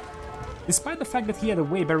said, despite the fact that he had a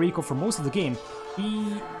way better eco for most of the game, he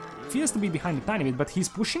feels to be behind a tiny bit, but he's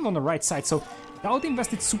pushing on the right side, so DauT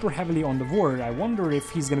invested super heavily on the war. I wonder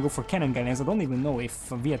if he's gonna go for cannon galleons. I don't even know if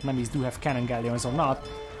Vietnamese do have cannon galleons or not,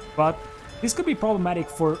 but this could be problematic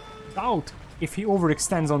for DauT if he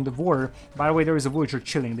overextends on the war. By the way, there is a villager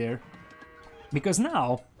chilling there, because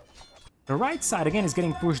now the right side again is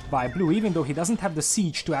getting pushed by blue, even though he doesn't have the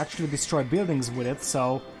siege to actually destroy buildings with it,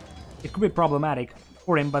 so it could be problematic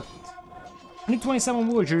for him, but only 27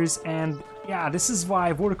 villagers, and yeah, this is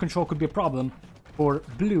why water control could be a problem for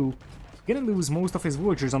blue. Gonna lose most of his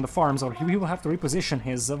villagers on the farms, or he will have to reposition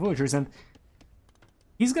his villagers, and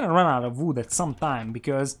he's gonna run out of wood at some time,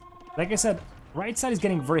 because, like I said, right side is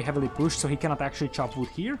getting very heavily pushed, so he cannot actually chop wood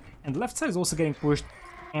here, and the left side is also getting pushed,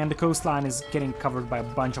 and the coastline is getting covered by a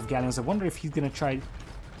bunch of galleons. I wonder if he's gonna try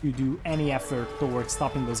to do any effort towards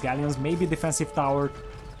stopping those galleons. Maybe a defensive tower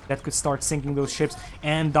that could start sinking those ships,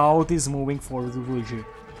 and DauT is moving forward with villager.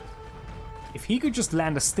 If he could just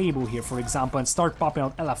land a stable here, for example, and start popping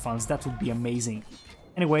out elephants, that would be amazing.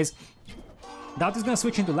 Anyways, DauT is gonna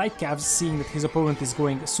switch into light calves, seeing that his opponent is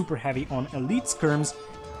going super heavy on elite skirms.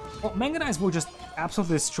 Well, Mangudais will just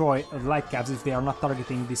absolutely destroy light cabs if they are not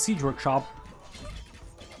targeting the siege workshop.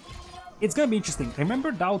 It's gonna be interesting.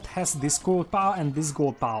 Remember, DauT has this gold pile and this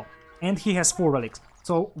gold pile, and he has 4 relics.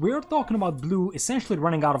 So we're talking about blue essentially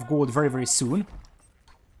running out of gold very, very soon.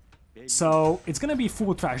 So it's gonna be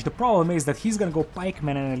full trash. The problem is that he's gonna go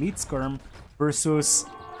pikeman and elite skirm versus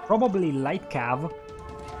probably light cav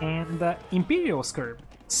and imperial skirm.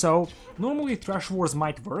 So normally trash wars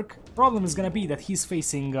might work. Problem is gonna be that he's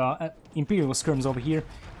facing imperial skirms over here.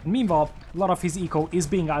 And meanwhile, a lot of his eco is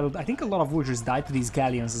being idled. I think a lot of villagers died to these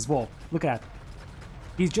galleons as well. Look at that.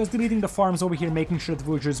 He's just deleting the farms over here, making sure that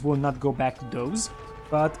villagers will not go back to those.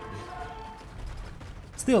 But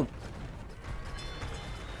still,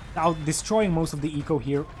 now destroying most of the eco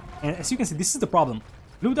here. And as you can see, this is the problem.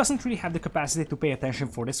 Blue doesn't really have the capacity to pay attention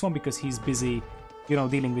for this one because he's busy, you know,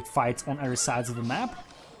 dealing with fights on other sides of the map.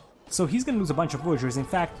 So he's gonna lose a bunch of villagers. In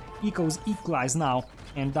fact, eco's equalized now,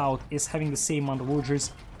 and DauT is having the same amount of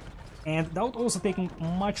villagers. And DauT also taking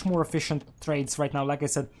much more efficient trades right now. Like I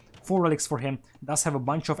said, 4 relics for him. Does have a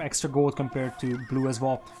bunch of extra gold compared to blue as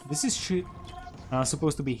well. This is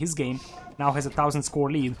supposed to be his game. Now has a 1000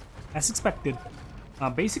 score lead, as expected.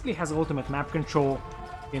 Basically has ultimate map control,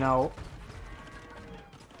 you know,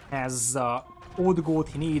 has all the gold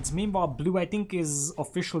he needs. Meanwhile, blue I think is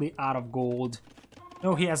officially out of gold.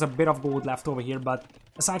 No, he has a bit of gold left over here, but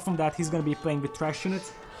aside from that, he's gonna be playing with trash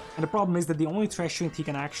units. And the problem is that the only trash unit he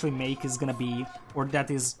can actually make is gonna be, or that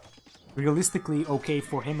is realistically okay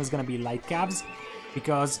for him, is gonna be light cabs.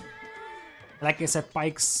 Because, like I said,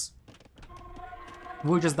 pikes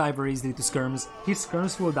will just die very easily to skirms. His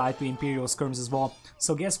skirms will die to imperial skirms as well.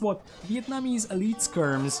 So guess what? Vietnamese elite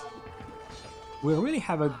skirms will really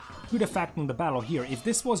have a good effect on the battle here. If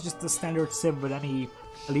this was just a standard civ with any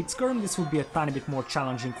elite skirm, this would be a tiny bit more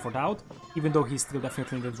challenging for DauT, even though he's still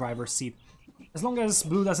definitely in the driver's seat. As long as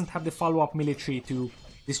blue doesn't have the follow-up military to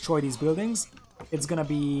destroy these buildings, it's gonna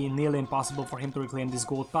be nearly impossible for him to reclaim this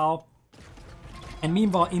gold pile. And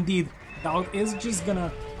meanwhile, indeed, DauT is just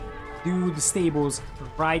gonna do the stables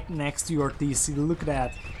right next to your TC. Look at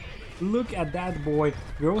that. Look at that, boy.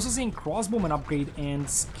 We're also seeing crossbowman upgrade and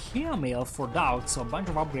scale mail for DauT, so a bunch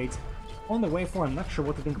of upgrades on the way for. I'm not sure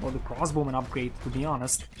what to think about the crossbowman upgrade, to be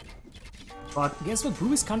honest. But guess what?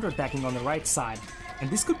 Blue is counterattacking on the right side. And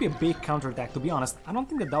this could be a big counterattack, to be honest. I don't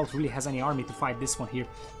think that DauT really has any army to fight this one here.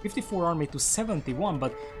 54 army to 71,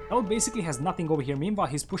 but DauT basically has nothing over here. Meanwhile,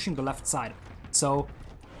 he's pushing the left side. So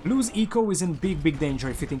blue's eco is in big danger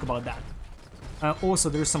if you think about that. Also,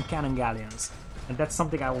 there's some cannon galleons. And that's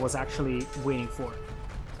something I was actually waiting for.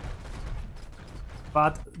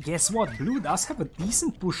 But guess what? Blue does have a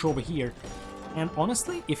decent push over here. And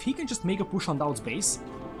honestly, if he can just make a push on DauT's base,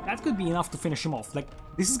 that could be enough to finish him off. Like,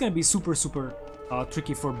 this is gonna be super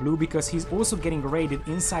tricky for blue because he's also getting raided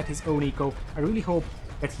inside his own eco. I really hope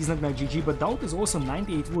that he's not gonna GG, but DauT is also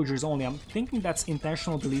 98 villagers only. I'm thinking that's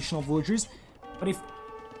intentional deletion of villagers. But if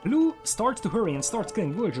blue starts to hurry and starts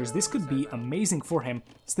killing villagers, this could be amazing for him.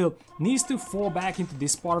 Still, needs to fall back into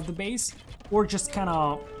this part of the base, or just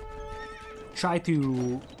kinda try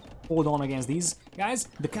to hold on against these guys.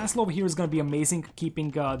 The castle over here is gonna be amazing, keeping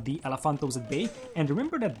the Elephantos at bay. And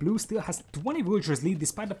remember that blue still has 20 villagers lead,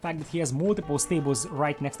 despite the fact that he has multiple stables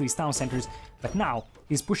right next to his town centers. But now,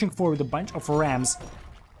 he's pushing forward a bunch of rams.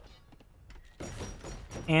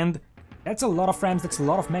 And that's a lot of rams, that's a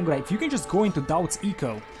lot of Mangrai. If you can just go into DauT's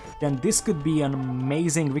eco, then this could be an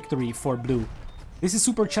amazing victory for blue. This is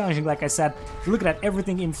super challenging, like I said. Look at that,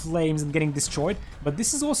 everything in flames and getting destroyed. But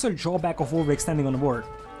this is also a drawback of overextending on the board.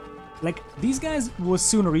 Like, these guys will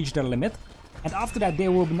soon reach their limit, and after that they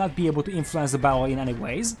will not be able to influence the battle in any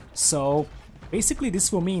ways. So basically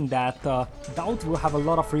this will mean that DauT will have a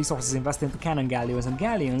lot of resources invested into cannon galleons and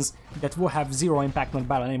galleons that will have zero impact on the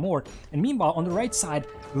battle anymore. And meanwhile, on the right side,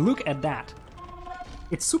 look at that.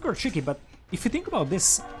 It's super tricky, but if you think about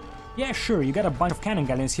this, yeah, sure, you got a bunch of cannon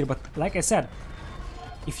galleons here, but like I said,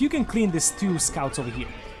 if you can clean these 2 scouts over here,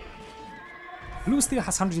 blue still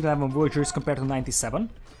has 111 villagers compared to 97.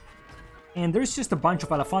 And there's just a bunch of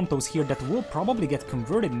Elephantos here that will probably get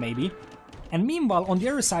converted, maybe. And meanwhile, on the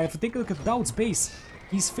other side, if you take a look at DauT's base,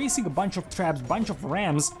 he's facing a bunch of traps, bunch of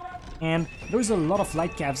rams, and there's a lot of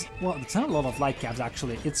light cabs. Well, it's not a lot of light cabs,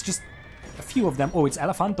 actually. It's just a few of them. Oh, it's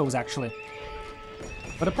Elephantos, actually.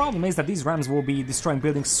 But the problem is that these rams will be destroying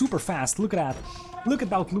buildings super fast. Look at that. Look at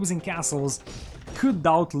DauT losing castles. Could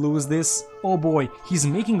DauT lose this? Oh boy, he's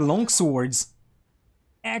making long swords.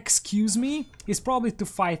 Excuse me? He's probably to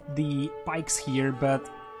fight the pikes here, but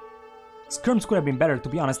skirms could have been better, to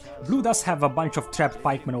be honest. Blue does have a bunch of trapped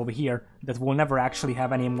pikemen over here that will never actually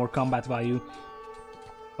have any more combat value.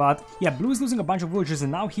 But yeah, Blue is losing a bunch of villagers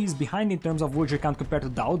and now he's behind in terms of villager count compared to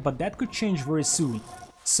DauT, but that could change very soon.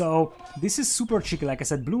 So this is super tricky. Like I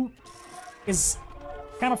said, Blue is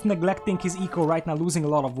kind of neglecting his eco right now, losing a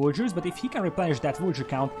lot of villagers, but if he can replenish that villager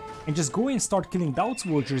count and just go and start killing DauT's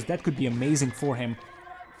villagers, that could be amazing for him.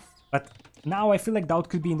 But now I feel like DauT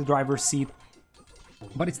could be in the driver's seat,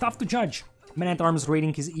 but it's tough to judge. Man-at-Arms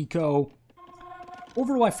raiding his eco.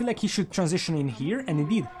 Overall, I feel like he should transition in here and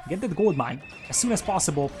indeed get that gold mine as soon as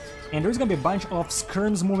possible. And there's gonna be a bunch of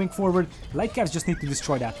skirms moving forward. Light Cavs just need to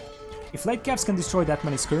destroy that. If Light Cavs can destroy that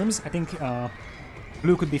many skirms, I think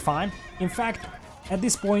Blue could be fine. In fact, at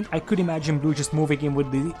this point, I could imagine Blue just moving in with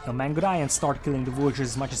the Mangudai and start killing the villagers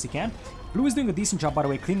as much as he can. Blue is doing a decent job, by the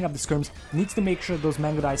way, cleaning up the skirms. Needs to make sure those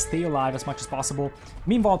Mangudai stay alive as much as possible.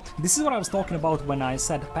 Meanwhile, this is what I was talking about when I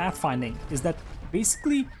said pathfinding, is that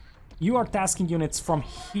basically you are tasking units from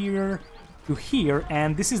here to here,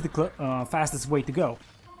 and this is the fastest way to go.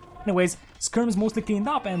 Anyways, skirms mostly cleaned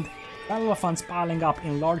up, and battle elephants piling up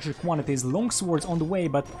in larger quantities, longswords on the way,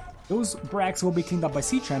 but those bracks will be cleaned up by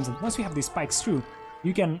siege rams, and once we have these spikes through,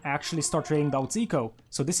 you can actually start raiding DauT's eco.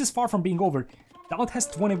 So this is far from being over. DauT has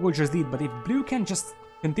 20 villagers lead, but if Blue can just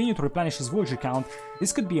continue to replenish his villager count,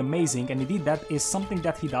 this could be amazing, and indeed that is something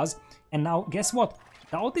that he does. And now, guess what?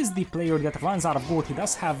 DauT is the player that runs out of gold. He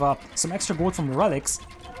does have some extra gold from the relics,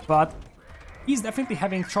 but he's definitely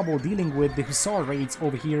having trouble dealing with the Hussar raids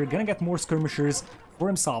over here, gonna get more skirmishers for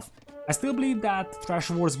himself. I still believe that Trash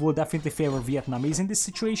Wars will definitely favor Vietnamese in this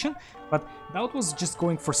situation, but DauT was just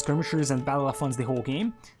going for skirmishers and battle elephants the whole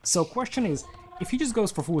game. So question is, if he just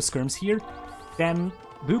goes for full skirms here, then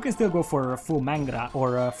Blue can still go for a full Mangra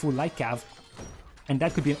or a full Light Cav, and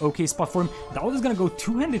that could be an okay spot for him. DauT is gonna go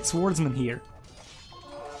two-handed swordsman here.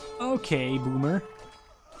 Okay, Boomer.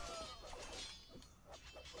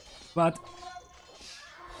 But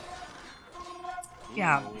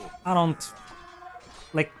yeah, I don't...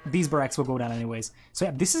 like, these barracks will go down anyways. So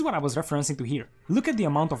yeah, this is what I was referencing to here. Look at the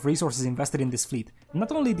amount of resources invested in this fleet.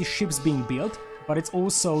 Not only the ships being built, but it's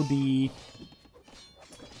also the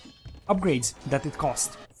upgrades that it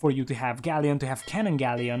cost for you to have galleon, to have cannon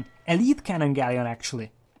galleon, elite cannon galleon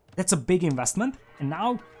actually. That's a big investment, and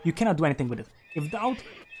now you cannot do anything with it. If DauT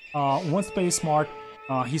wants to play smart,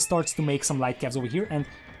 he starts to make some light cavs over here, and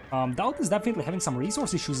DauT is definitely having some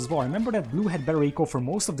resource issues as well. Remember that Blue had better eco for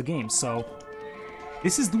most of the game, so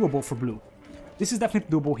this is doable for Blue. This is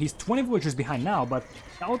definitely doable. He's 20 villagers behind now, but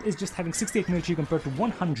DauT is just having 68 military compared to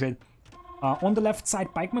 100. On the left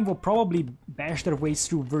side, pikemen will probably bash their ways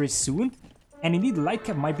through very soon. And indeed, Light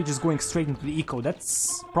Cav might be just going straight into the eco.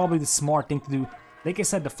 That's probably the smart thing to do. Like I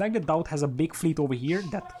said, the fact that DauT has a big fleet over here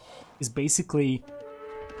that is basically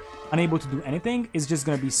unable to do anything is just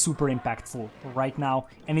going to be super impactful right now.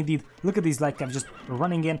 And indeed, look at these Light Cavs just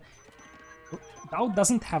running in. DauT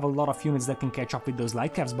doesn't have a lot of units that can catch up with those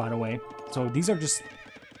Light Cavs, by the way. So these are just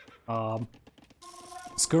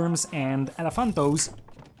skirms and elephantos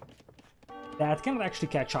that cannot actually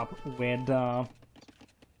catch up with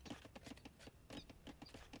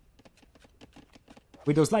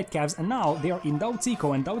those Light Cavs, and now they are in DauT's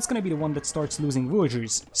eco, and DauT's gonna be the one that starts losing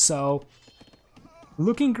villagers. So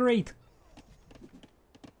looking great.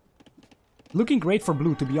 Looking great for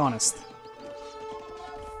Blue, to be honest.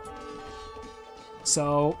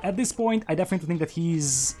 So at this point, I definitely think that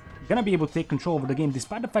he's gonna be able to take control over the game,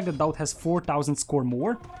 despite the fact that DauT has 4,000 score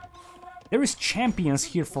more. There is champions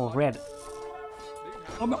here for red.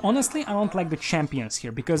 Honestly, I don't like the champions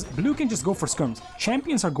here, because Blue can just go for skirms.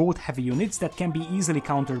 Champions are gold-heavy units that can be easily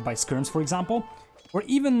countered by skirms, for example, or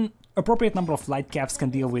even appropriate number of light caps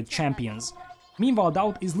can deal with champions. Meanwhile,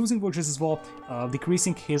 DauT is losing villagers as well,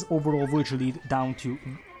 decreasing his overall villager lead down to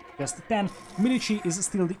just 10. Military is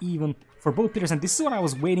still even for both players, and this is what I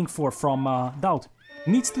was waiting for from DauT.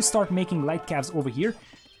 Needs to start making light calves over here,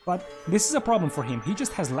 but this is a problem for him. He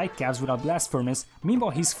just has light calves without blast furnace.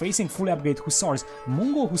 Meanwhile, he's facing fully upgraded hussars,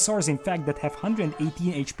 Mongol hussars in fact, that have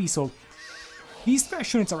 118 HP, so these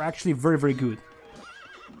trash units are actually very, very good.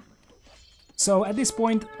 So at this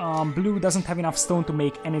point, Blue doesn't have enough stone to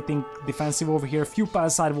make anything defensive over here. A few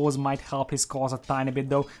palisade walls might help his cause a tiny bit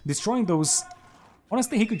though. Destroying those...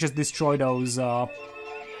 honestly, he could just destroy those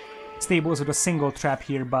stables with a single trap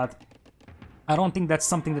here, but I don't think that's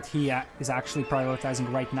something that he is actually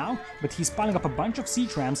prioritizing right now. But he's piling up a bunch of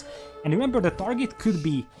siege rams, and remember, the target could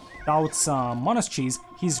be DauT's monasteries.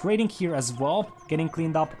 He's raiding here as well, getting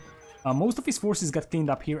cleaned up. Most of his forces got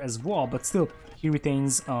cleaned up here as well, but still, he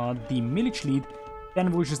retains the military lead. 10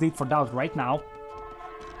 villages lead for DauT right now.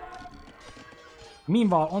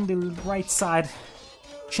 Meanwhile, on the right side,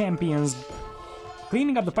 champions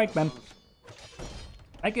cleaning up the pikemen.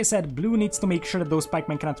 Like I said, blue needs to make sure that those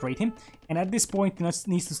pikemen cannot raid him, and at this point he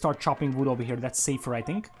needs to start chopping wood over here. That's safer, I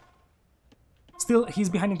think. Still, he's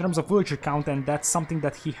behind in terms of villager count, and that's something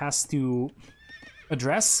that he has to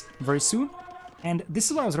address very soon. And this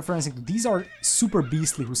is what I was referencing to. These are super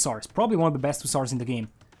beastly hussars, probably one of the best hussars in the game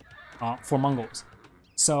for Mongols.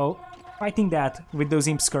 So fighting that with those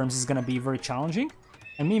imp skirms is gonna be very challenging.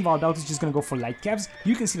 And meanwhile, DauT is just gonna go for light cavs.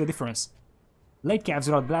 You can see the difference. Light cavs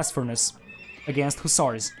without blast furnace against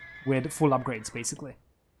hussars with full upgrades, basically.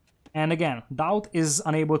 And again, DauT is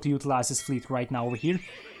unable to utilize his fleet right now over here.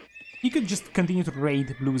 He could just continue to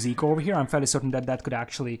raid Blue's eco over here. I'm fairly certain that that could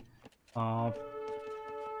actually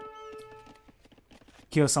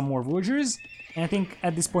kill some more villagers. And I think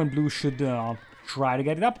at this point Blue should try to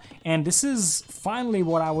get it up. And this is finally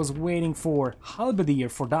what I was waiting for. Halberdier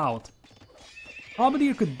for DauT.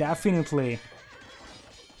 Halberdier could definitely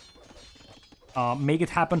make it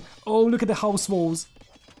happen. Oh, look at the house walls.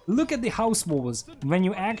 Look at the house walls when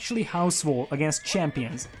you actually house wall against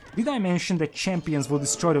champions. Did I mention that champions will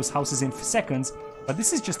destroy those houses in seconds? But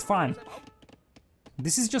this is just fine.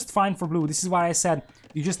 This is just fine for Blue. This is why I said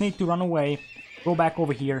you just need to run away, go back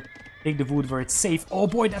over here, take the wood where it's safe. Oh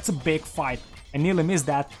boy, that's a big fight. I nearly missed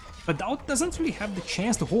that. But DauT doesn't really have the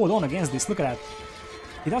chance to hold on against this. Look at that.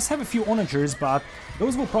 He does have a few onagers, but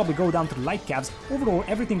those will probably go down to the light cavs. Overall,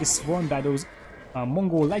 everything is swarmed by those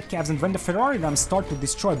Mongol light cavs, and when the Ferrari guns start to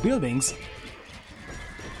destroy buildings,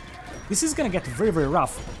 this is gonna get very, very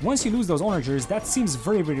rough. Once you lose those onagers, that seems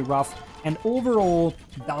very, very rough, and overall,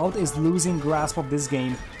 DauT is losing grasp of this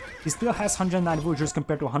game. He still has 109 villagers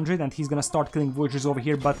compared to 100, and he's gonna start killing villagers over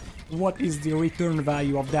here, but what is the return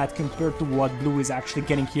value of that compared to what Blue is actually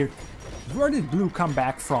getting here? Where did Blue come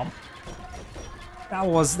back from? That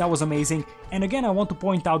was amazing, and again I want to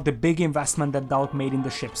point out the big investment that DauT made in the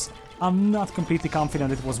ships. I'm not completely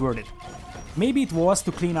confident it was worth it. Maybe it was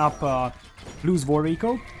to clean up Blue's war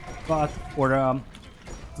eco, or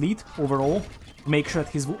fleet overall, make sure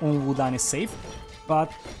that his own wood line is safe.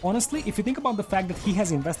 But honestly, if you think about the fact that he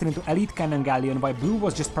has invested into elite cannon galleon while Blue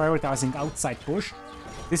was just prioritizing outside push,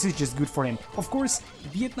 this is just good for him. Of course,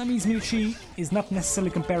 Vietnamese military is not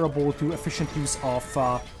necessarily comparable to efficient use of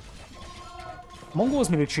Mongols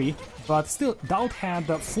military, but still, DauT had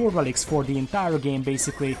 4 relics for the entire game,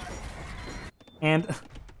 basically. And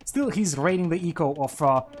still, he's raiding the eco of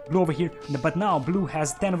Blue over here, but now Blue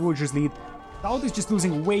has 10 villagers lead. DauT is just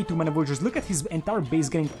losing way too many villagers. Look at his entire base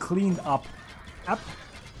getting cleaned up.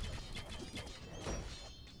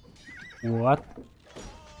 What?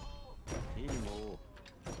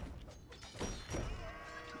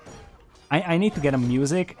 I need to get a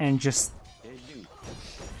music and just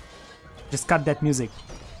cut that music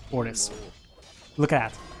for this. Look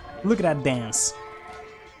at that. Look at that dance.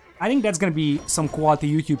 I think that's gonna be some quality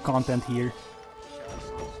YouTube content here.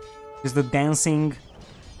 Just the dancing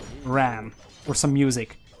ram or some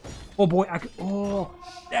music. Oh boy, oh,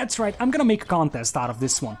 that's right. I'm gonna make a contest out of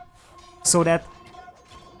this one. So that,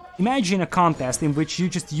 imagine a contest in which you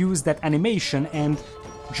just use that animation and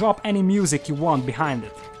drop any music you want behind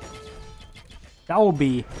it. That would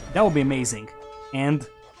be amazing. And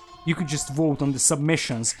you could just vote on the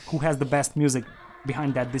submissions who has the best music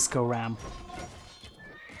behind that disco ram.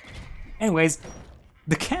 Anyways,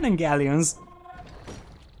 the cannon galleons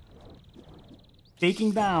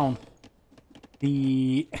taking down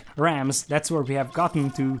the rams. That's where we have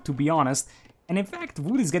gotten to be honest. And in fact,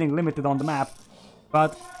 wood is getting limited on the map.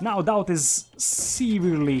 But now DauT is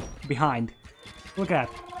severely behind. Look at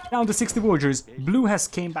that. Down to 60 villagers. Blue has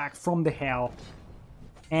came back from the hell.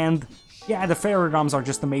 And yeah, the fairy drums are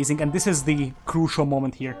just amazing, and this is the crucial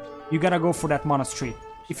moment here. You gotta go for that monastery.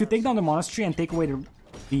 If you take down the monastery and take away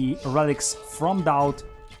the relics from DauT,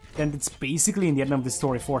 then it's basically in the end of the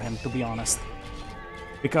story for him, to be honest.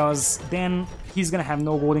 Because then he's gonna have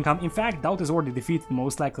no gold income. In fact, DauT is already defeated,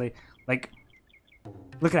 most likely. Like,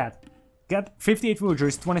 look at that. Got 58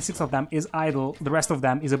 villagers, 26 of them is idle, the rest of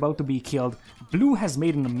them is about to be killed. Blue has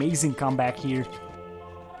made an amazing comeback here.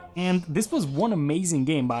 And this was one amazing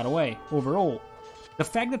game, by the way, overall. The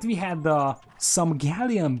fact that we had some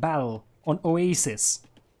galleon battle on Oasis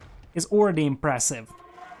is already impressive.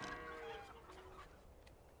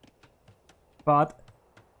 But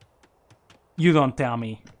you don't tell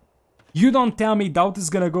me. You don't tell me DauT is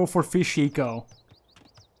gonna go for fish eco.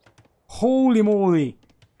 Holy moly.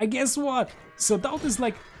 I guess what? So DauT is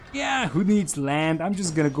like, yeah, who needs land? I'm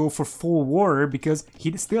just gonna go for full war because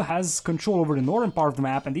he still has control over the northern part of the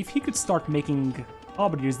map, and if he could start making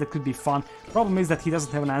halberdiers, that could be fun. Problem is that he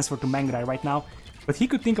doesn't have an answer to Mangrai right now, but he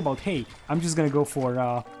could think about, hey, I'm just gonna go for,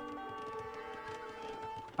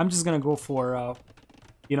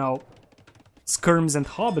 you know, skirms and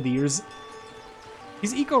halberdiers.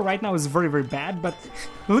 His eco right now is very, very bad, but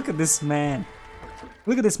look at this man.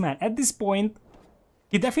 Look at this man. At this point,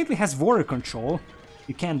 he definitely has water control.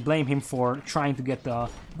 You can't blame him for trying to get the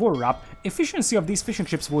water up. Efficiency of these fishing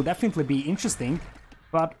ships will definitely be interesting,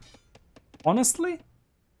 but honestly,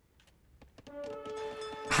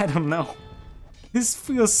 I don't know. This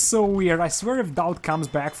feels so weird. I swear if DauT comes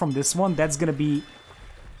back from this one, that's gonna be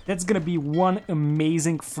one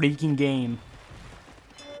amazing freaking game.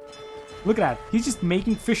 Look at that. He's just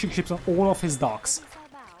making fishing ships on all of his docks.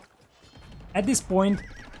 At this point,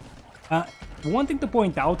 one thing to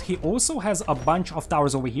point out, he also has a bunch of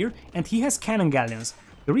towers over here, and he has cannon galleons.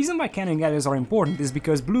 The reason why cannon galleons are important is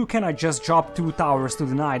because Blue cannot just drop 2 towers to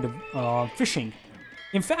deny the fishing.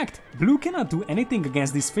 In fact, Blue cannot do anything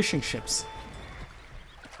against these fishing ships.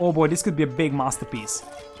 Oh boy, this could be a big masterpiece.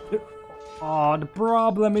 The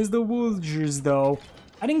problem is the villagers though.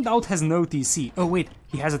 I think DauT has no TC. Oh wait,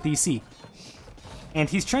 he has a TC. And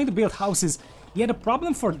he's trying to build houses. Yeah, the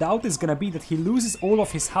problem for DauT is gonna be that he loses all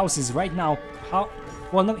of his houses right now.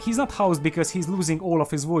 Well, no, he's not housed because he's losing all of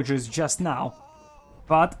his villagers just now.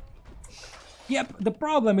 But, yep, the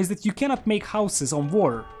problem is that you cannot make houses on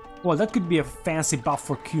water. Well, that could be a fancy buff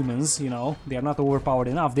for humans, you know. They are not overpowered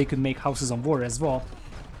enough, they could make houses on water as well.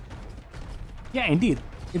 Yeah, indeed.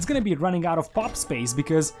 It's gonna be running out of pop space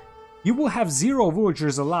because you will have 0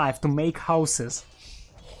 villagers alive to make houses.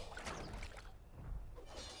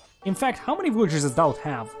 In fact, how many villagers does DauT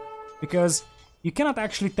have? Because you cannot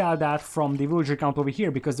actually tell that from the villager count over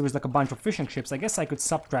here because there is like a bunch of fishing ships. I guess I could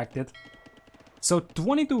subtract it. So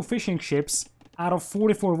 22 fishing ships out of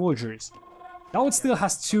 44 villagers. DauT still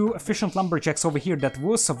has 2 efficient lumberjacks over here that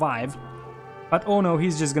will survive. But oh no,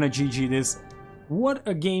 he's just gonna GG this. What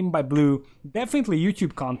a game by Blue. Definitely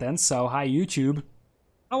YouTube content, so hi YouTube.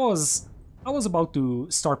 I was about to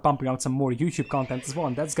start pumping out some more YouTube content as well,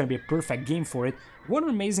 and that's gonna be a perfect game for it. What an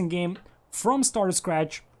amazing game from start to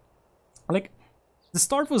scratch. Like, the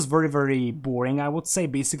start was very, very boring, I would say.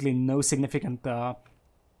 Basically no significant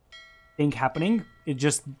thing happening. It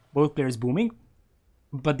just both players booming.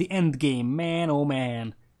 But the end game, man oh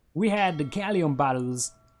man. We had the galleon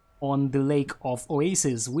battles on the lake of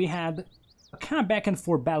Oasis. We had a kind of back and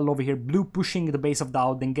forth battle over here. Blue pushing the base of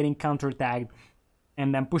DauT, then getting counterattacked,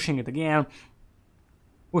 and then pushing it again.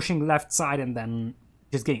 Pushing left side and then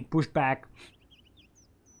just getting pushed back.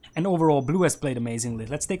 And overall, Blue has played amazingly.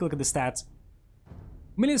 Let's take a look at the stats.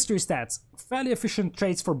 Military stats. Fairly efficient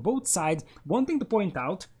trades for both sides. One thing to point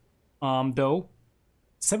out, though,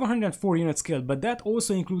 704 units killed, but that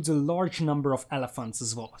also includes a large number of elephants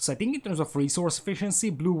as well. So I think in terms of resource efficiency,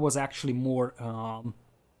 Blue was actually more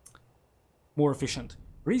efficient.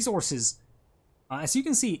 Resources. As you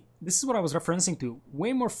can see, this is what I was referencing to.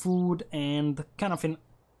 Way more food and kind of an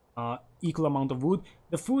equal amount of wood.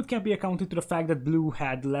 The food can be accounted to the fact that Blue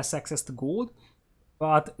had less access to gold,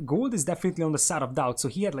 but gold is definitely on the side of DauT, so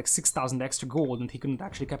he had like 6,000 extra gold and he couldn't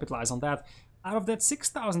actually capitalize on that. Out of that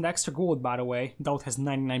 6,000 extra gold, by the way, DauT has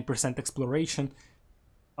 99% exploration.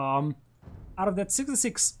 Out of that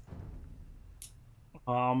 66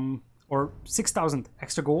 or 6,000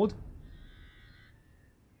 extra gold,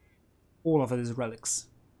 all of it is relics.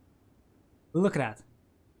 Look at that.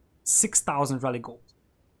 6,000 relic gold.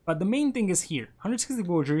 But the main thing is here, 160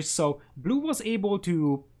 villagers, so Blue was able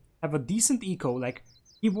to have a decent eco. Like,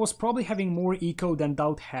 he was probably having more eco than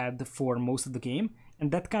DauT had for most of the game,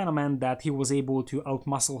 and that kind of meant that he was able to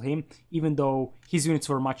outmuscle him, even though his units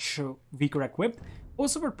were much weaker equipped.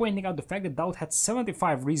 Also, we're pointing out the fact that DauT had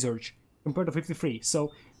 75 research compared to 53,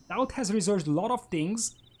 so DauT has researched a lot of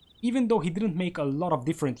things, even though he didn't make a lot of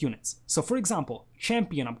different units. So for example,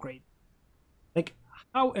 champion upgrade. Like,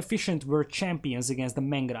 how efficient were champions against the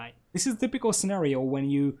Mangrai? This is a typical scenario when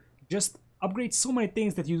you just upgrade so many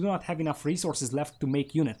things that you do not have enough resources left to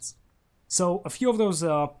make units. So a few of those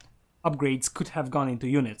upgrades could have gone into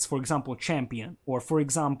units. For example, champion, or for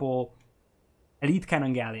example, elite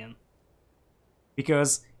cannon galleon.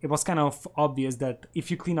 Because it was kind of obvious that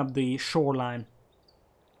if you clean up the shoreline,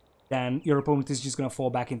 then your opponent is just gonna fall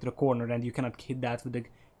back into the corner and you cannot hit that with the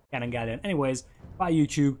cannon galleon. Anyways, bye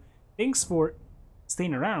YouTube. Thanks for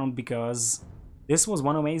staying around because this was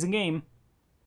one amazing game.